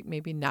for like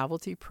maybe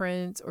novelty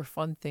prints or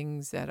fun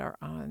things that are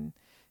on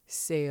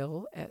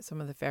sale at some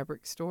of the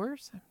fabric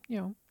stores,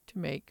 to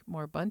make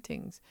more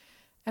buntings.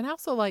 And I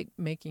also like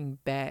making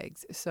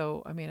bags.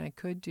 So, I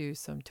could do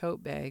some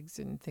tote bags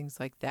and things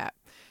like that.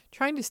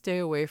 Trying to stay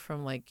away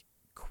from like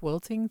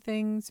quilting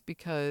things,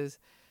 because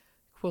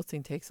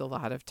quilting takes a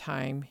lot of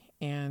time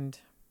and,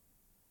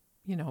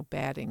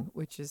 batting,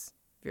 which is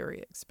very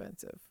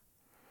expensive.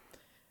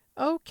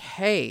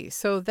 Okay,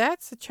 so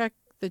that's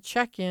the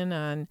check-in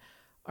on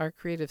our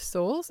creative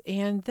souls.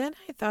 And then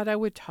I thought I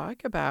would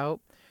talk about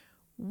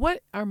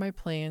what are my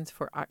plans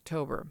for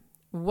October.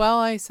 Well,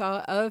 I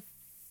saw a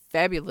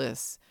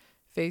fabulous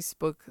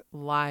Facebook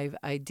Live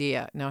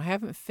idea. Now, I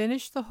haven't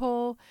finished the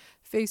whole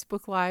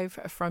Facebook Live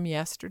from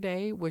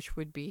yesterday, which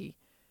would be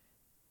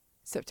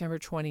September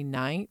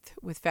 29th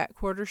with Fat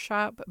Quarter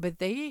Shop, but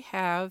they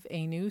have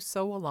a new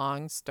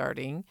sew-along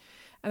starting,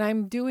 and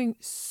I'm doing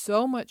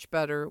so much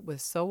better with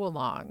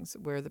sew-alongs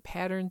where the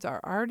patterns are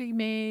already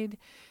made,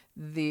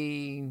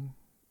 the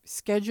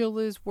schedule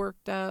is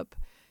worked up.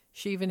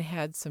 She even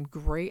had some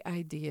great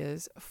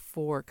ideas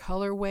for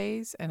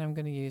colorways, and I'm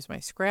going to use my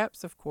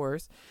scraps, of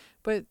course,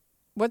 but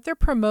what they're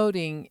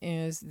promoting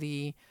is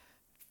the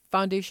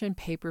foundation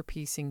paper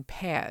piecing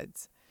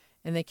pads.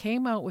 And they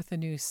came out with a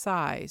new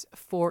size,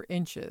 4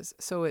 inches.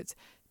 So it's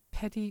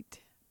petite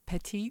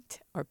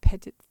or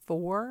petit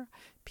 4,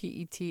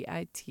 Petite.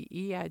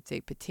 I'd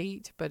say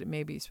petite, but it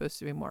may be supposed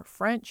to be more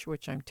French,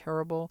 which I'm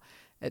terrible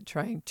at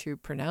trying to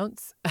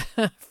pronounce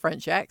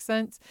French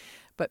accents.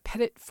 But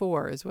petit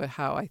 4 is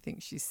how I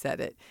think she said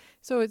it.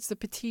 So it's the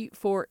petite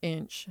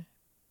 4-inch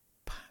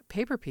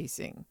paper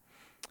piecing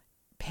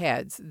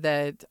pads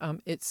that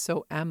it's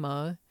So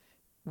Emma,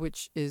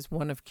 which is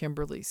one of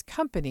Kimberly's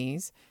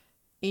companies,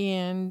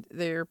 and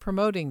they're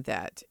promoting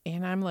that.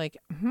 And I'm like,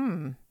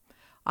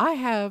 I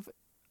have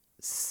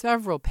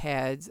several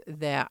pads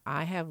that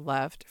I have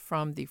left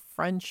from the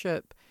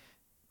friendship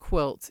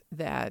quilt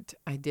that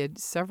I did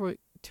 2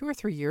 or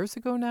 3 years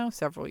ago now,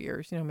 several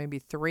years, maybe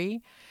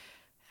 3.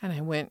 And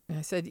I went and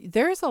I said,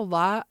 there's a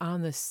lot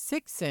on the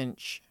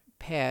 6-inch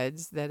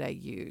pads that I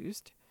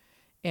used,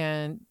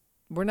 and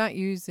we're not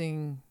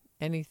using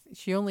anything.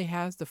 She only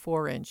has the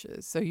 4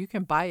 inches. So you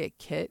can buy a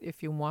kit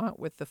if you want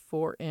with the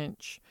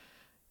 4-inch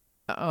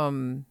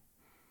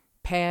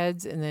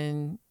pads, and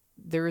then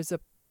there is a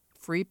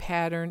free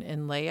pattern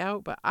and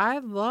layout. But I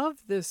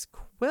love this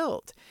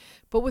quilt.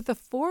 But with the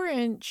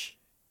 4-inch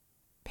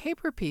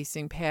paper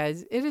piecing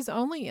pads, it is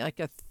only like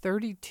a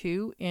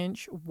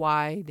 32-inch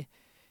wide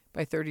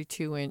by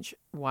 32-inch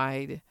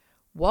wide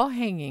wall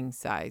hanging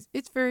size.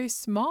 It's very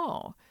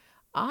small.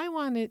 I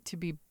want it to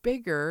be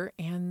bigger,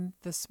 and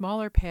the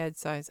smaller pad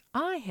size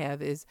I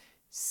have is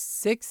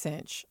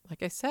 6-inch.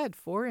 Like I said,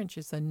 4-inch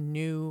is a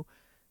new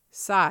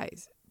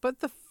size, but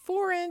the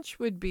 4-inch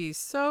would be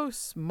so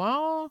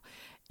small.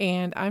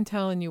 And I'm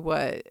telling you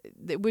what,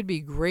 it would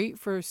be great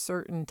for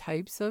certain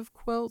types of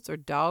quilts or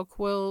doll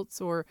quilts,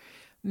 or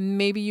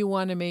maybe you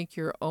want to make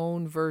your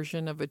own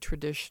version of a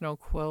traditional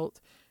quilt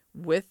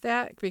with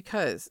that,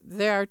 because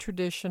there are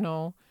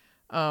traditional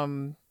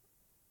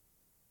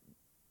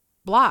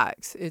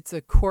blocks. It's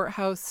a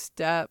courthouse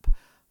step,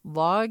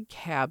 log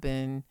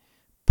cabin,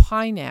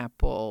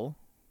 pineapple.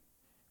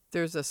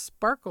 There's a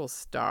sparkle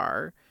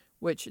star,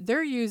 which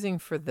they're using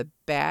for the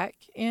back.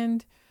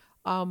 And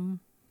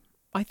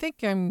I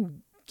think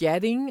I'm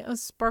getting a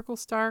sparkle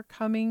star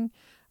coming.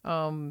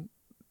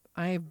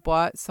 I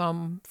bought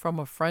some from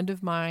a friend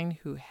of mine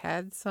who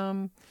had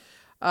some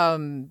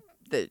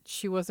that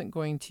she wasn't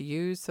going to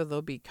use. So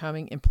they'll be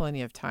coming in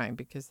plenty of time,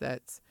 because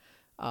that's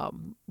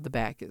the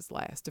back is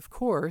last, of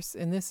course.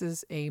 And this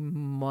is a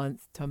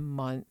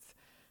month-to-month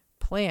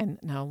plan.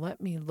 Now let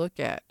me look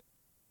at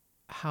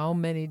how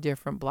many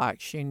different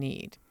blocks you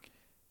need.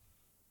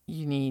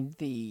 You need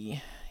the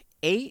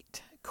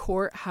 8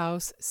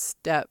 courthouse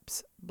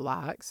steps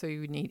block. So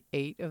you need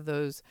 8 of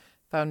those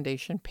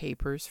foundation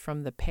papers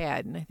from the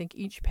pad. And I think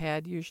each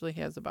pad usually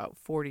has about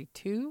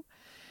 42.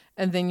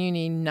 And then you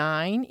need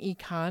 9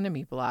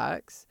 economy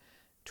blocks,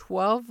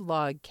 12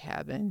 log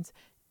cabins,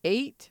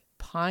 8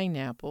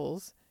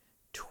 pineapples,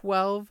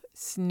 12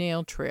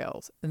 snail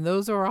trails. And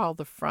those are all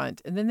the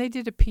front. And then they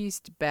did a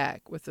pieced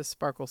back with the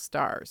sparkle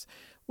stars,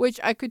 which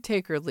I could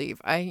take or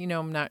leave.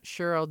 I'm not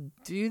sure I'll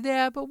do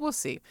that, but we'll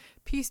see.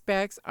 Pieced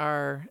backs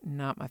are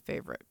not my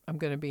favorite. I'm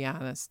going to be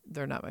honest.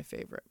 They're not my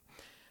favorite.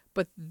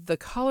 But the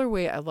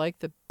colorway I like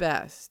the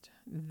best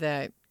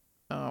that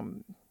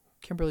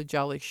Kimberly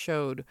Jolly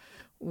showed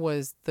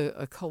was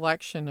a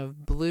collection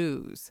of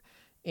blues.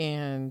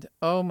 And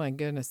oh my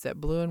goodness, that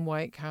blue and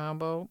white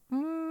combo.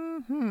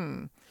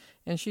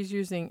 And she's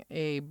using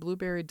a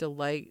Blueberry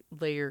Delight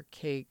layer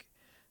cake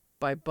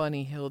by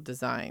Bunny Hill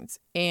Designs.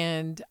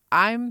 And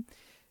I'm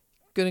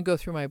going to go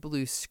through my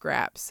blue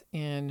scraps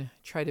and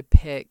try to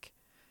pick,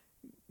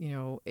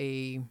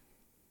 a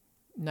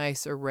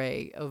nice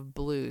array of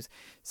blues.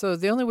 So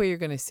the only way you're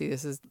going to see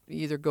this is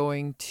either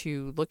going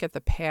to look at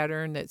the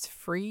pattern that's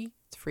free.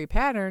 It's a free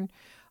pattern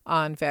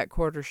on Fat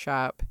Quarter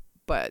Shop,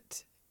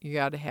 but you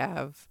got to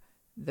have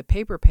the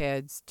paper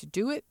pads to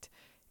do it.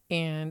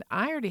 And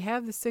I already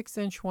have the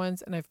 6-inch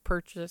ones, and I've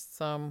purchased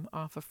some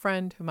off a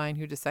friend of mine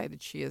who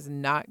decided she is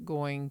not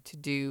going to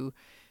do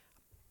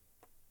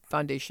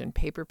foundation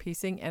paper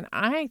piecing. And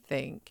I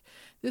think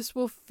this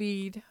will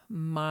feed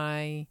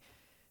my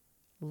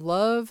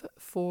love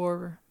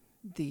for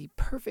the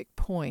perfect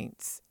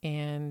points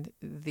and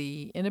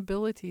the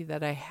inability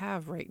that I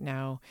have right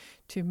now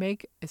to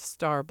make a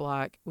star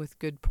block with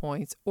good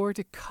points or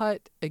to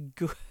cut a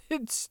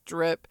good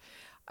strip.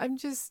 I'm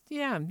just,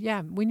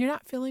 when you're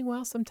not feeling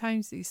well,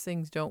 sometimes these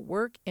things don't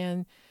work.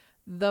 And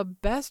the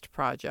best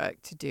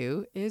project to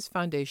do is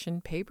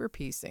foundation paper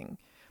piecing,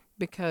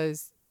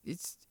 because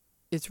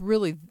it's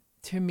really,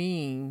 to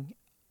me,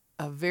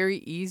 a very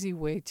easy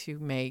way to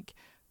make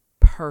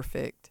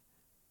perfect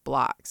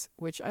blocks,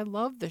 which I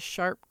love the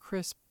sharp,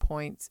 crisp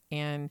points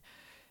and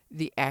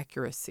the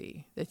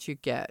accuracy that you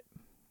get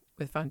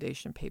with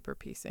foundation paper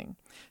piecing.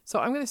 So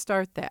I'm going to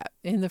start that.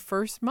 In the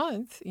first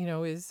month,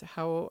 is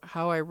how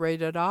I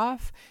rate it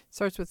off. It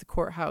starts with the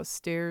courthouse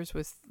stairs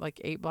with like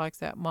 8 blocks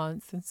that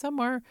month, and some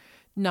are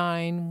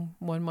 9.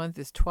 One month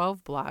is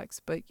 12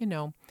 blocks, but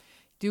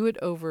do it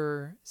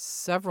over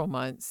several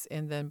months,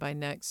 and then by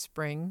next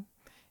spring,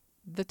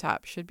 the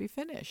top should be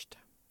finished.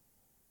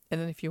 And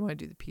then if you want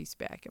to do the piece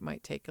back, it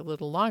might take a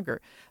little longer.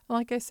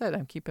 Like I said,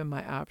 I'm keeping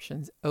my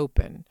options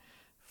open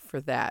for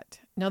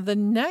that. Now, the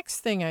next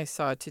thing I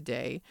saw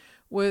today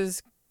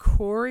was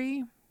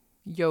Corey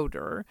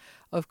Yoder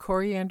of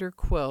Coriander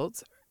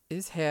Quilts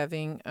is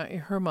having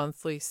her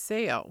monthly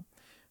sale.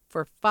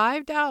 For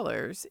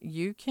 $5,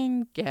 you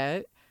can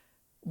get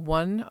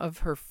one of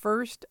her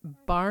first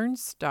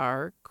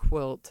Barnstar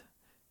quilt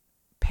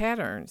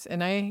patterns.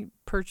 And I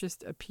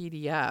purchased a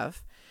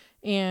PDF.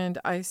 And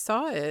I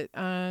saw it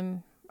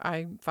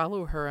I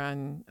follow her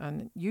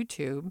on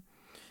YouTube,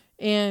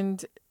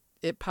 and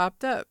it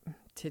popped up.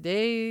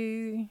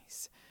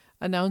 Today's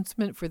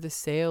announcement for the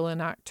sale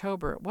in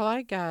October. Well,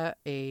 I got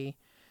a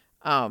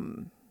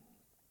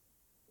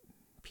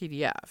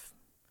PDF.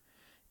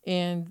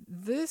 And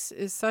this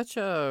is such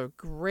a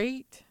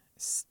great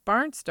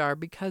Barnstar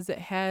because it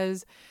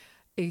has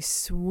a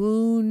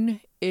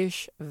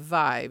swoon-ish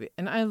vibe.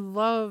 And I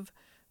love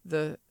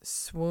the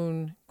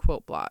swoon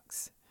quilt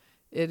blocks.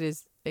 It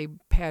is a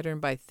pattern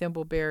by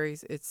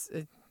Thimbleberries. It's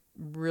a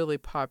really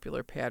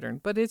popular pattern,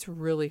 but it's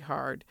really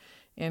hard.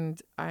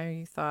 And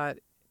I thought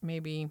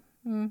maybe,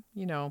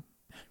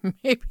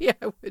 maybe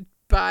I would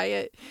buy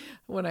it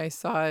when I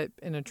saw it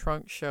in a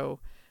trunk show.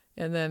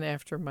 And then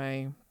after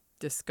my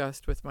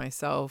disgust with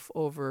myself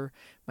over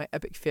my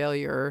epic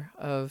failure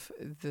of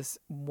this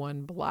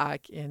one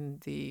block in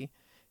the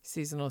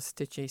seasonal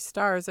stitchy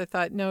stars, I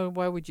thought, no,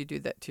 why would you do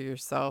that to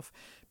yourself?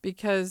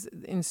 Because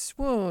in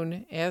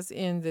swoon, as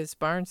in this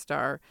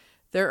Barnstar,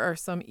 there are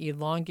some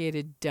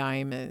elongated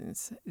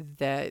diamonds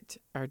that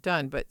are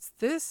done. But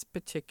this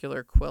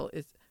particular quilt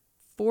is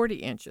 40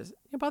 inches,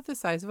 about the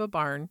size of a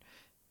barn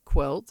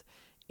quilt.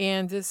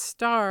 And this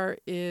star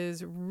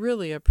is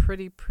really a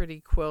pretty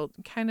quilt,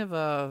 kind of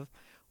a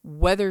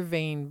weather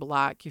vane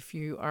block if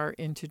you are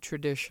into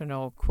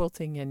traditional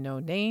quilting and no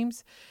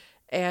names.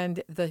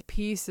 And the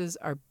pieces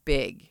are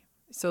big.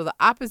 So the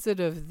opposite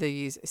of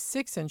these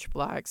 6-inch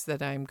blocks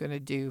that I'm going to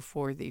do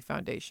for the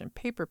foundation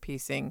paper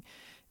piecing,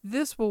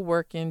 this will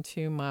work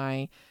into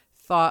my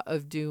thought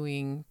of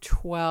doing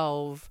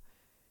 12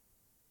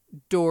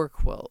 door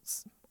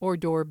quilts or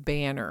door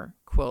banner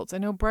quilts. I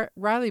know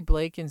Riley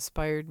Blake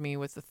inspired me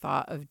with the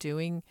thought of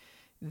doing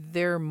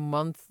their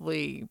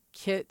monthly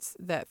kits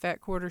that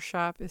Fat Quarter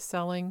Shop is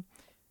selling.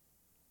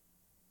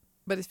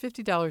 But it's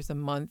 $50 a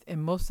month,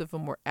 and most of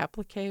them were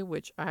applique,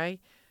 which I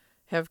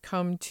have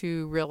come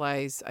to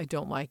realize I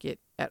don't like it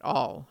at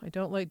all. I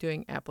don't like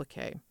doing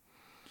applique.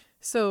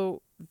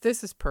 So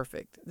this is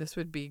perfect. This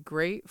would be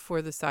great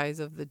for the size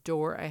of the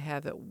door I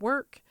have at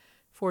work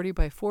 40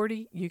 by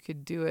 40. You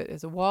could do it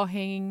as a wall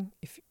hanging.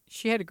 If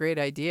she had a great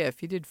idea,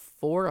 if you did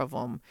 4 of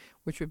them,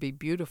 which would be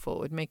beautiful, it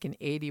would make an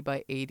 80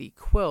 by 80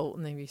 quilt.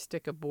 And then you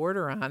stick a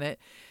border on it,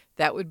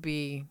 that would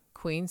be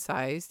queen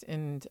sized.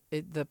 And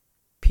the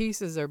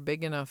pieces are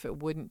big enough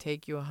it wouldn't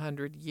take you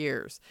 100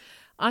 years.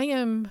 I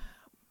am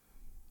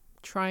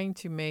trying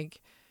to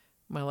make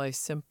my life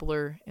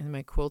simpler and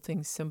my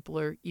quilting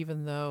simpler,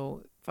 even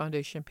though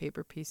foundation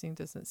paper piecing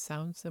doesn't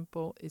sound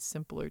simple. It's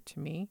simpler to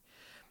me.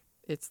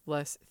 It's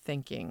less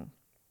thinking.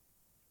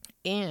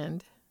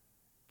 And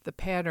the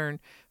pattern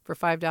for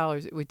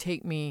 $5, it would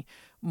take me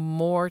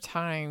more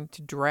time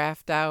to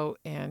draft out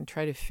and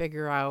try to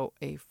figure out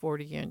a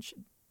 40-inch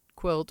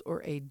quilt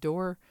or a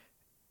door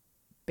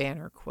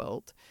banner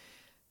quilt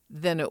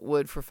than it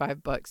would for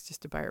 $5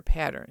 just to buy her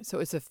pattern. So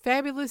it's a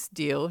fabulous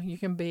deal. You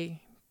can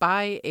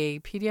buy a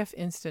PDF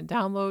instant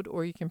download,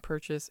 or you can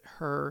purchase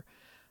her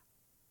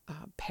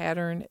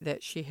pattern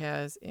that she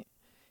has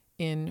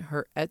in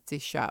her Etsy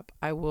shop.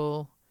 I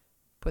will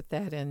put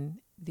that in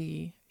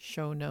the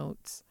show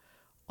notes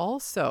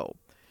also.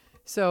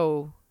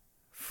 So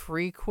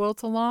free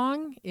quilt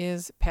along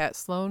is Pat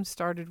Sloan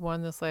started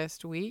one this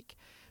last week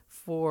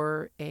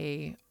for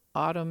a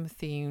autumn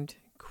themed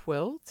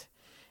quilt,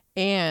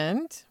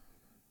 and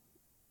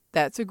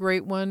that's a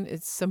great one.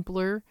 It's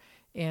simpler,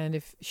 and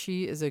if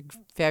she is a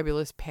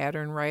fabulous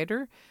pattern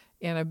writer,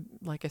 and I've,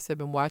 like I said,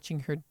 been watching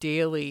her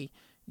daily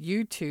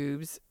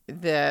YouTubes,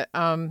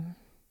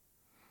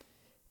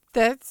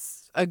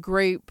 that's a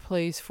great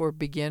place for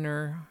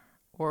beginner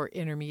or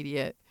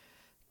intermediate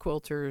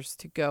quilters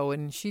to go.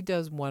 And she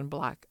does 1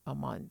 block a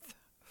month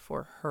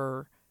for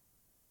her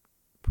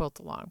quilt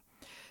along.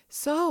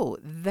 So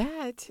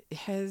that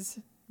has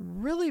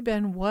really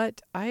been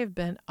what I have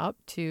been up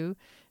to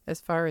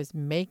as far as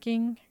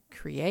making,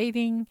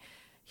 creating,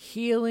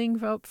 healing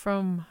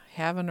from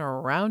having a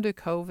round of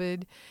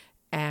COVID,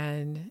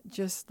 and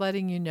just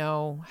letting you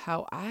know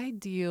how I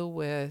deal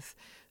with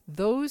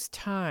those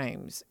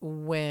times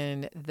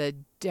when the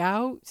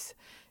doubts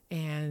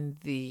and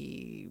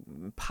the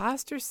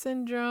imposter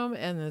syndrome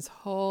and this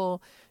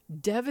whole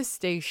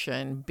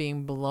devastation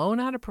being blown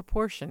out of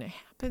proportion. It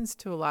happens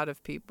to a lot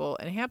of people,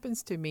 and it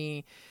happens to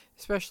me,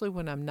 especially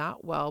when I'm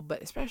not well,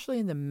 but especially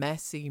in the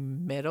messy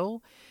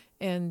middle.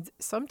 And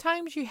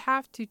sometimes you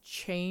have to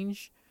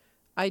change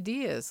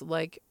ideas,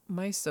 like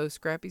my So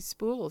Scrappy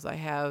spools. I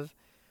have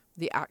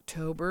the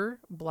October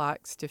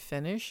blocks to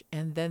finish,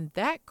 and then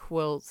that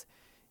quilt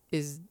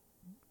is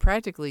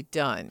practically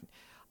done.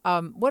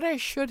 What I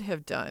should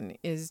have done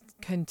is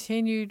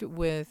continued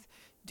with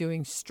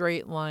doing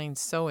straight line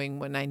sewing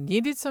when I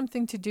needed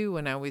something to do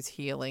when I was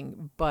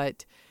healing,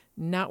 but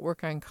not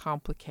work on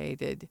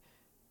complicated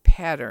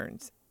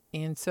patterns.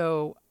 And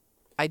so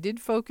I did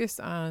focus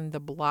on the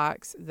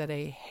blocks that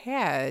I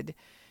had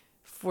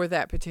for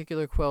that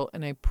particular quilt,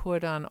 and I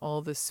put on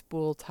all the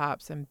spool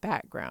tops and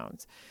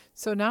backgrounds.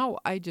 So now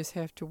I just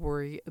have to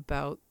worry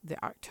about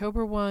the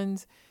October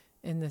ones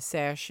and the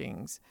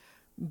sashings.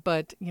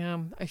 But,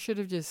 I should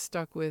have just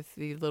stuck with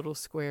the little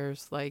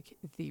squares, like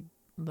the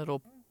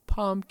little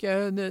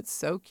pumpkin. It's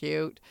so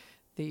cute.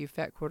 The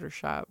Fat Quarter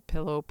Shop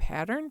pillow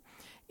pattern.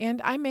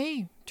 And I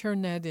may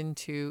turn that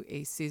into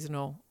a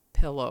seasonal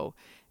pillow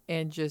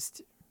and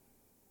just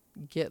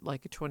get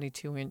like a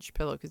 22-inch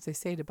pillow, because they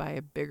say to buy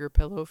a bigger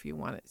pillow if you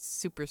want it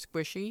super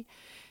squishy.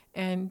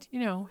 And,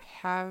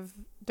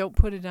 don't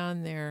put it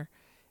on there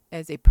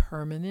as a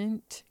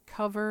permanent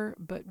cover,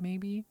 but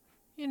maybe,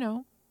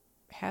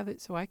 have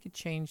it so I could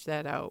change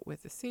that out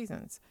with the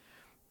seasons.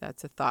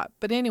 That's a thought.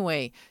 But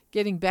anyway,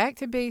 getting back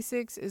to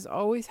basics is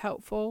always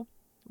helpful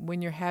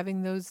when you're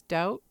having those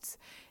doubts.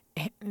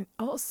 And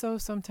also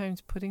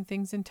sometimes putting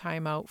things in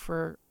timeout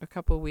for a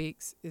couple of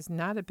weeks is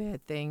not a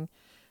bad thing.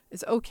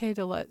 It's okay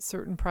to let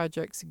certain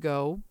projects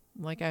go,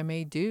 like I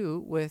may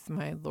do with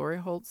my Lori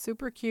Holt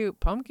super cute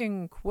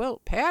pumpkin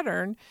quilt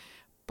pattern,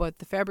 but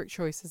the fabric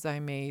choices I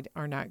made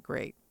are not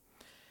great.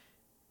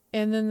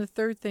 And then the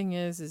third thing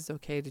is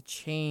okay to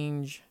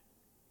change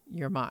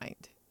your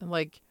mind.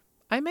 Like,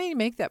 I may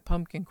make that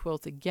pumpkin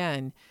quilt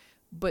again,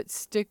 but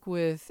stick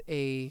with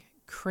a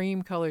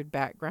cream colored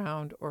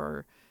background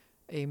or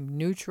a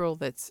neutral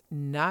that's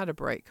not a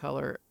bright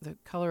color. The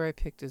color I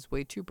picked is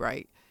way too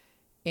bright,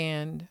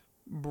 and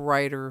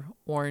brighter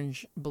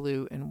orange,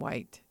 blue, and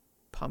white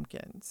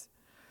pumpkins.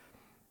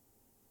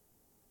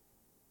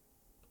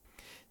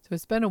 So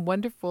it's been a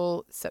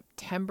wonderful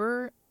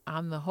September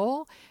on the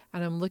whole,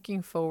 and I'm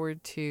looking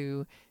forward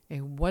to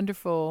a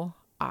wonderful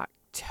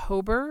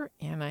October,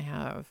 and I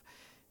have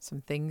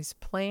some things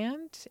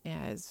planned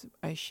as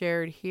I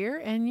shared here.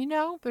 And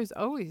there's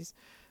always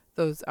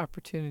those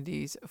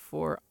opportunities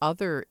for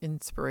other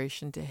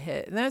inspiration to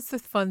hit, and that's the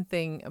fun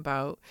thing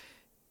about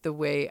the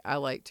way I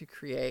like to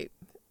create.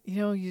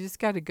 You just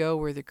got to go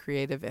where the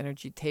creative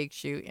energy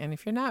takes you, and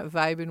if you're not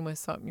vibing with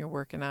something you're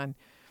working on,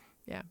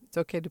 it's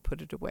okay to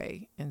put it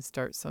away and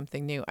start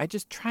something new. I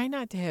just try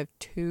not to have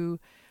too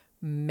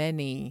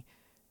many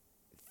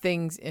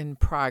things in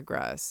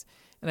progress.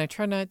 And I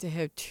try not to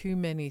have too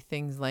many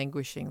things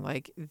languishing,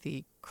 like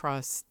the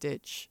cross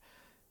stitch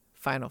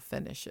final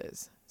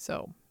finishes.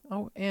 So,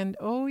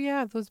 oh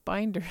yeah, those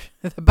binders,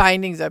 the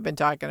bindings I've been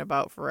talking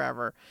about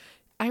forever.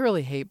 I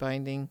really hate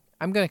binding.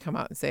 I'm going to come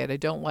out and say it. I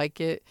don't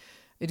like it.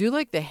 I do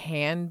like the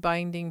hand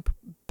binding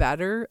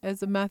better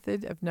as a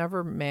method. I've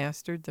never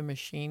mastered the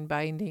machine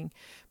binding,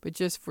 but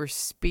just for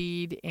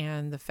speed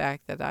and the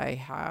fact that I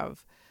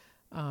have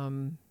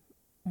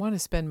want to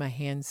spend my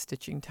hand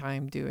stitching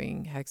time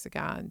doing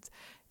hexagons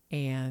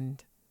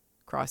and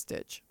cross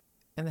stitch.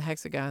 And the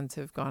hexagons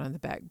have gone on the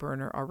back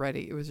burner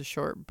already. It was a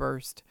short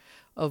burst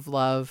of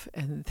love,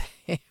 and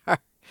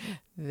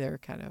they're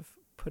kind of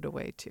put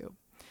away too.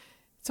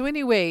 So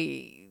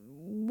anyway,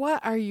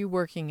 what are you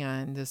working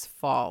on this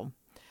fall?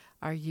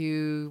 Are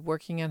you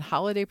working on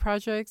holiday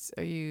projects?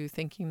 Are you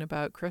thinking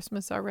about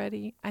Christmas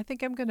already? I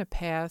think I'm going to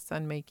pass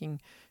on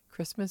making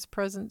Christmas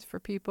presents for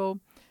people.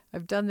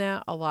 I've done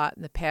that a lot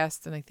in the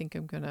past, and I think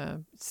I'm going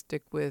to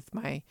stick with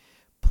my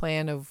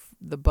plan of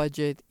the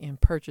budget and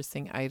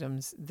purchasing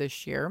items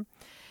this year.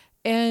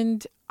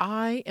 And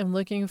I am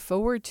looking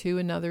forward to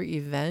another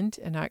event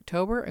in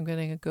October. I'm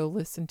going to go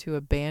listen to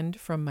a band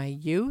from my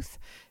youth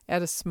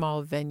at a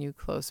small venue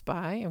close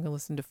by. I'm going to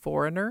listen to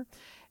Foreigner.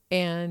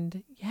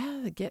 And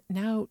yeah, getting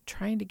out,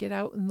 trying to get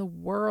out in the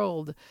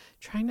world,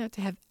 trying not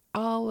to have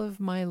all of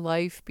my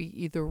life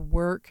be either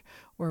work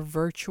or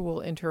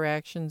virtual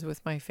interactions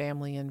with my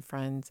family and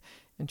friends,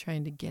 and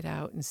trying to get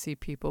out and see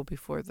people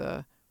before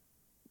the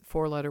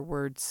 4-letter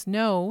word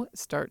snow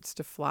starts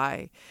to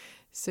fly.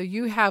 So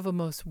you have a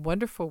most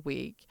wonderful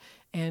week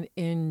and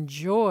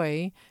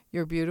enjoy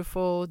your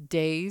beautiful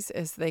days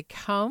as they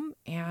come,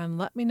 and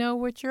let me know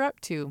what you're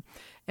up to.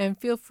 And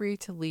feel free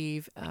to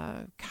leave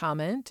a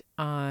comment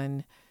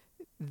on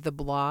the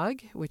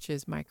blog, which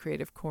is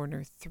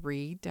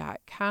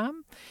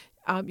mycreativecorner3.com.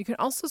 You can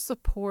also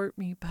support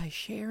me by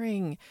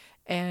sharing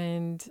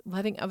and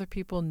letting other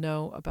people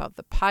know about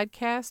the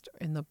podcast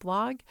and the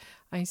blog.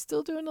 I'm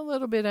still doing a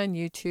little bit on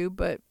YouTube,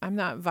 but I'm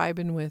not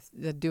vibing with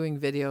doing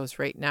videos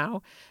right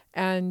now.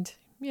 And,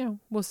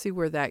 we'll see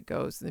where that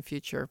goes in the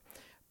future.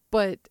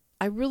 But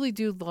I really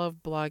do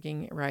love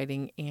blogging,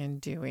 writing, and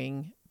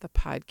doing the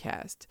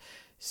podcast.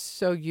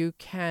 So you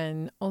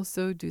can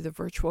also do the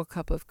virtual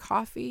cup of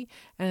coffee,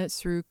 and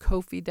it's through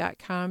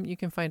Ko-fi.com. You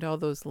can find all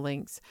those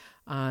links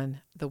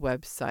on the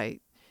website.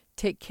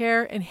 Take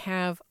care and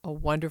have a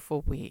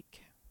wonderful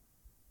week.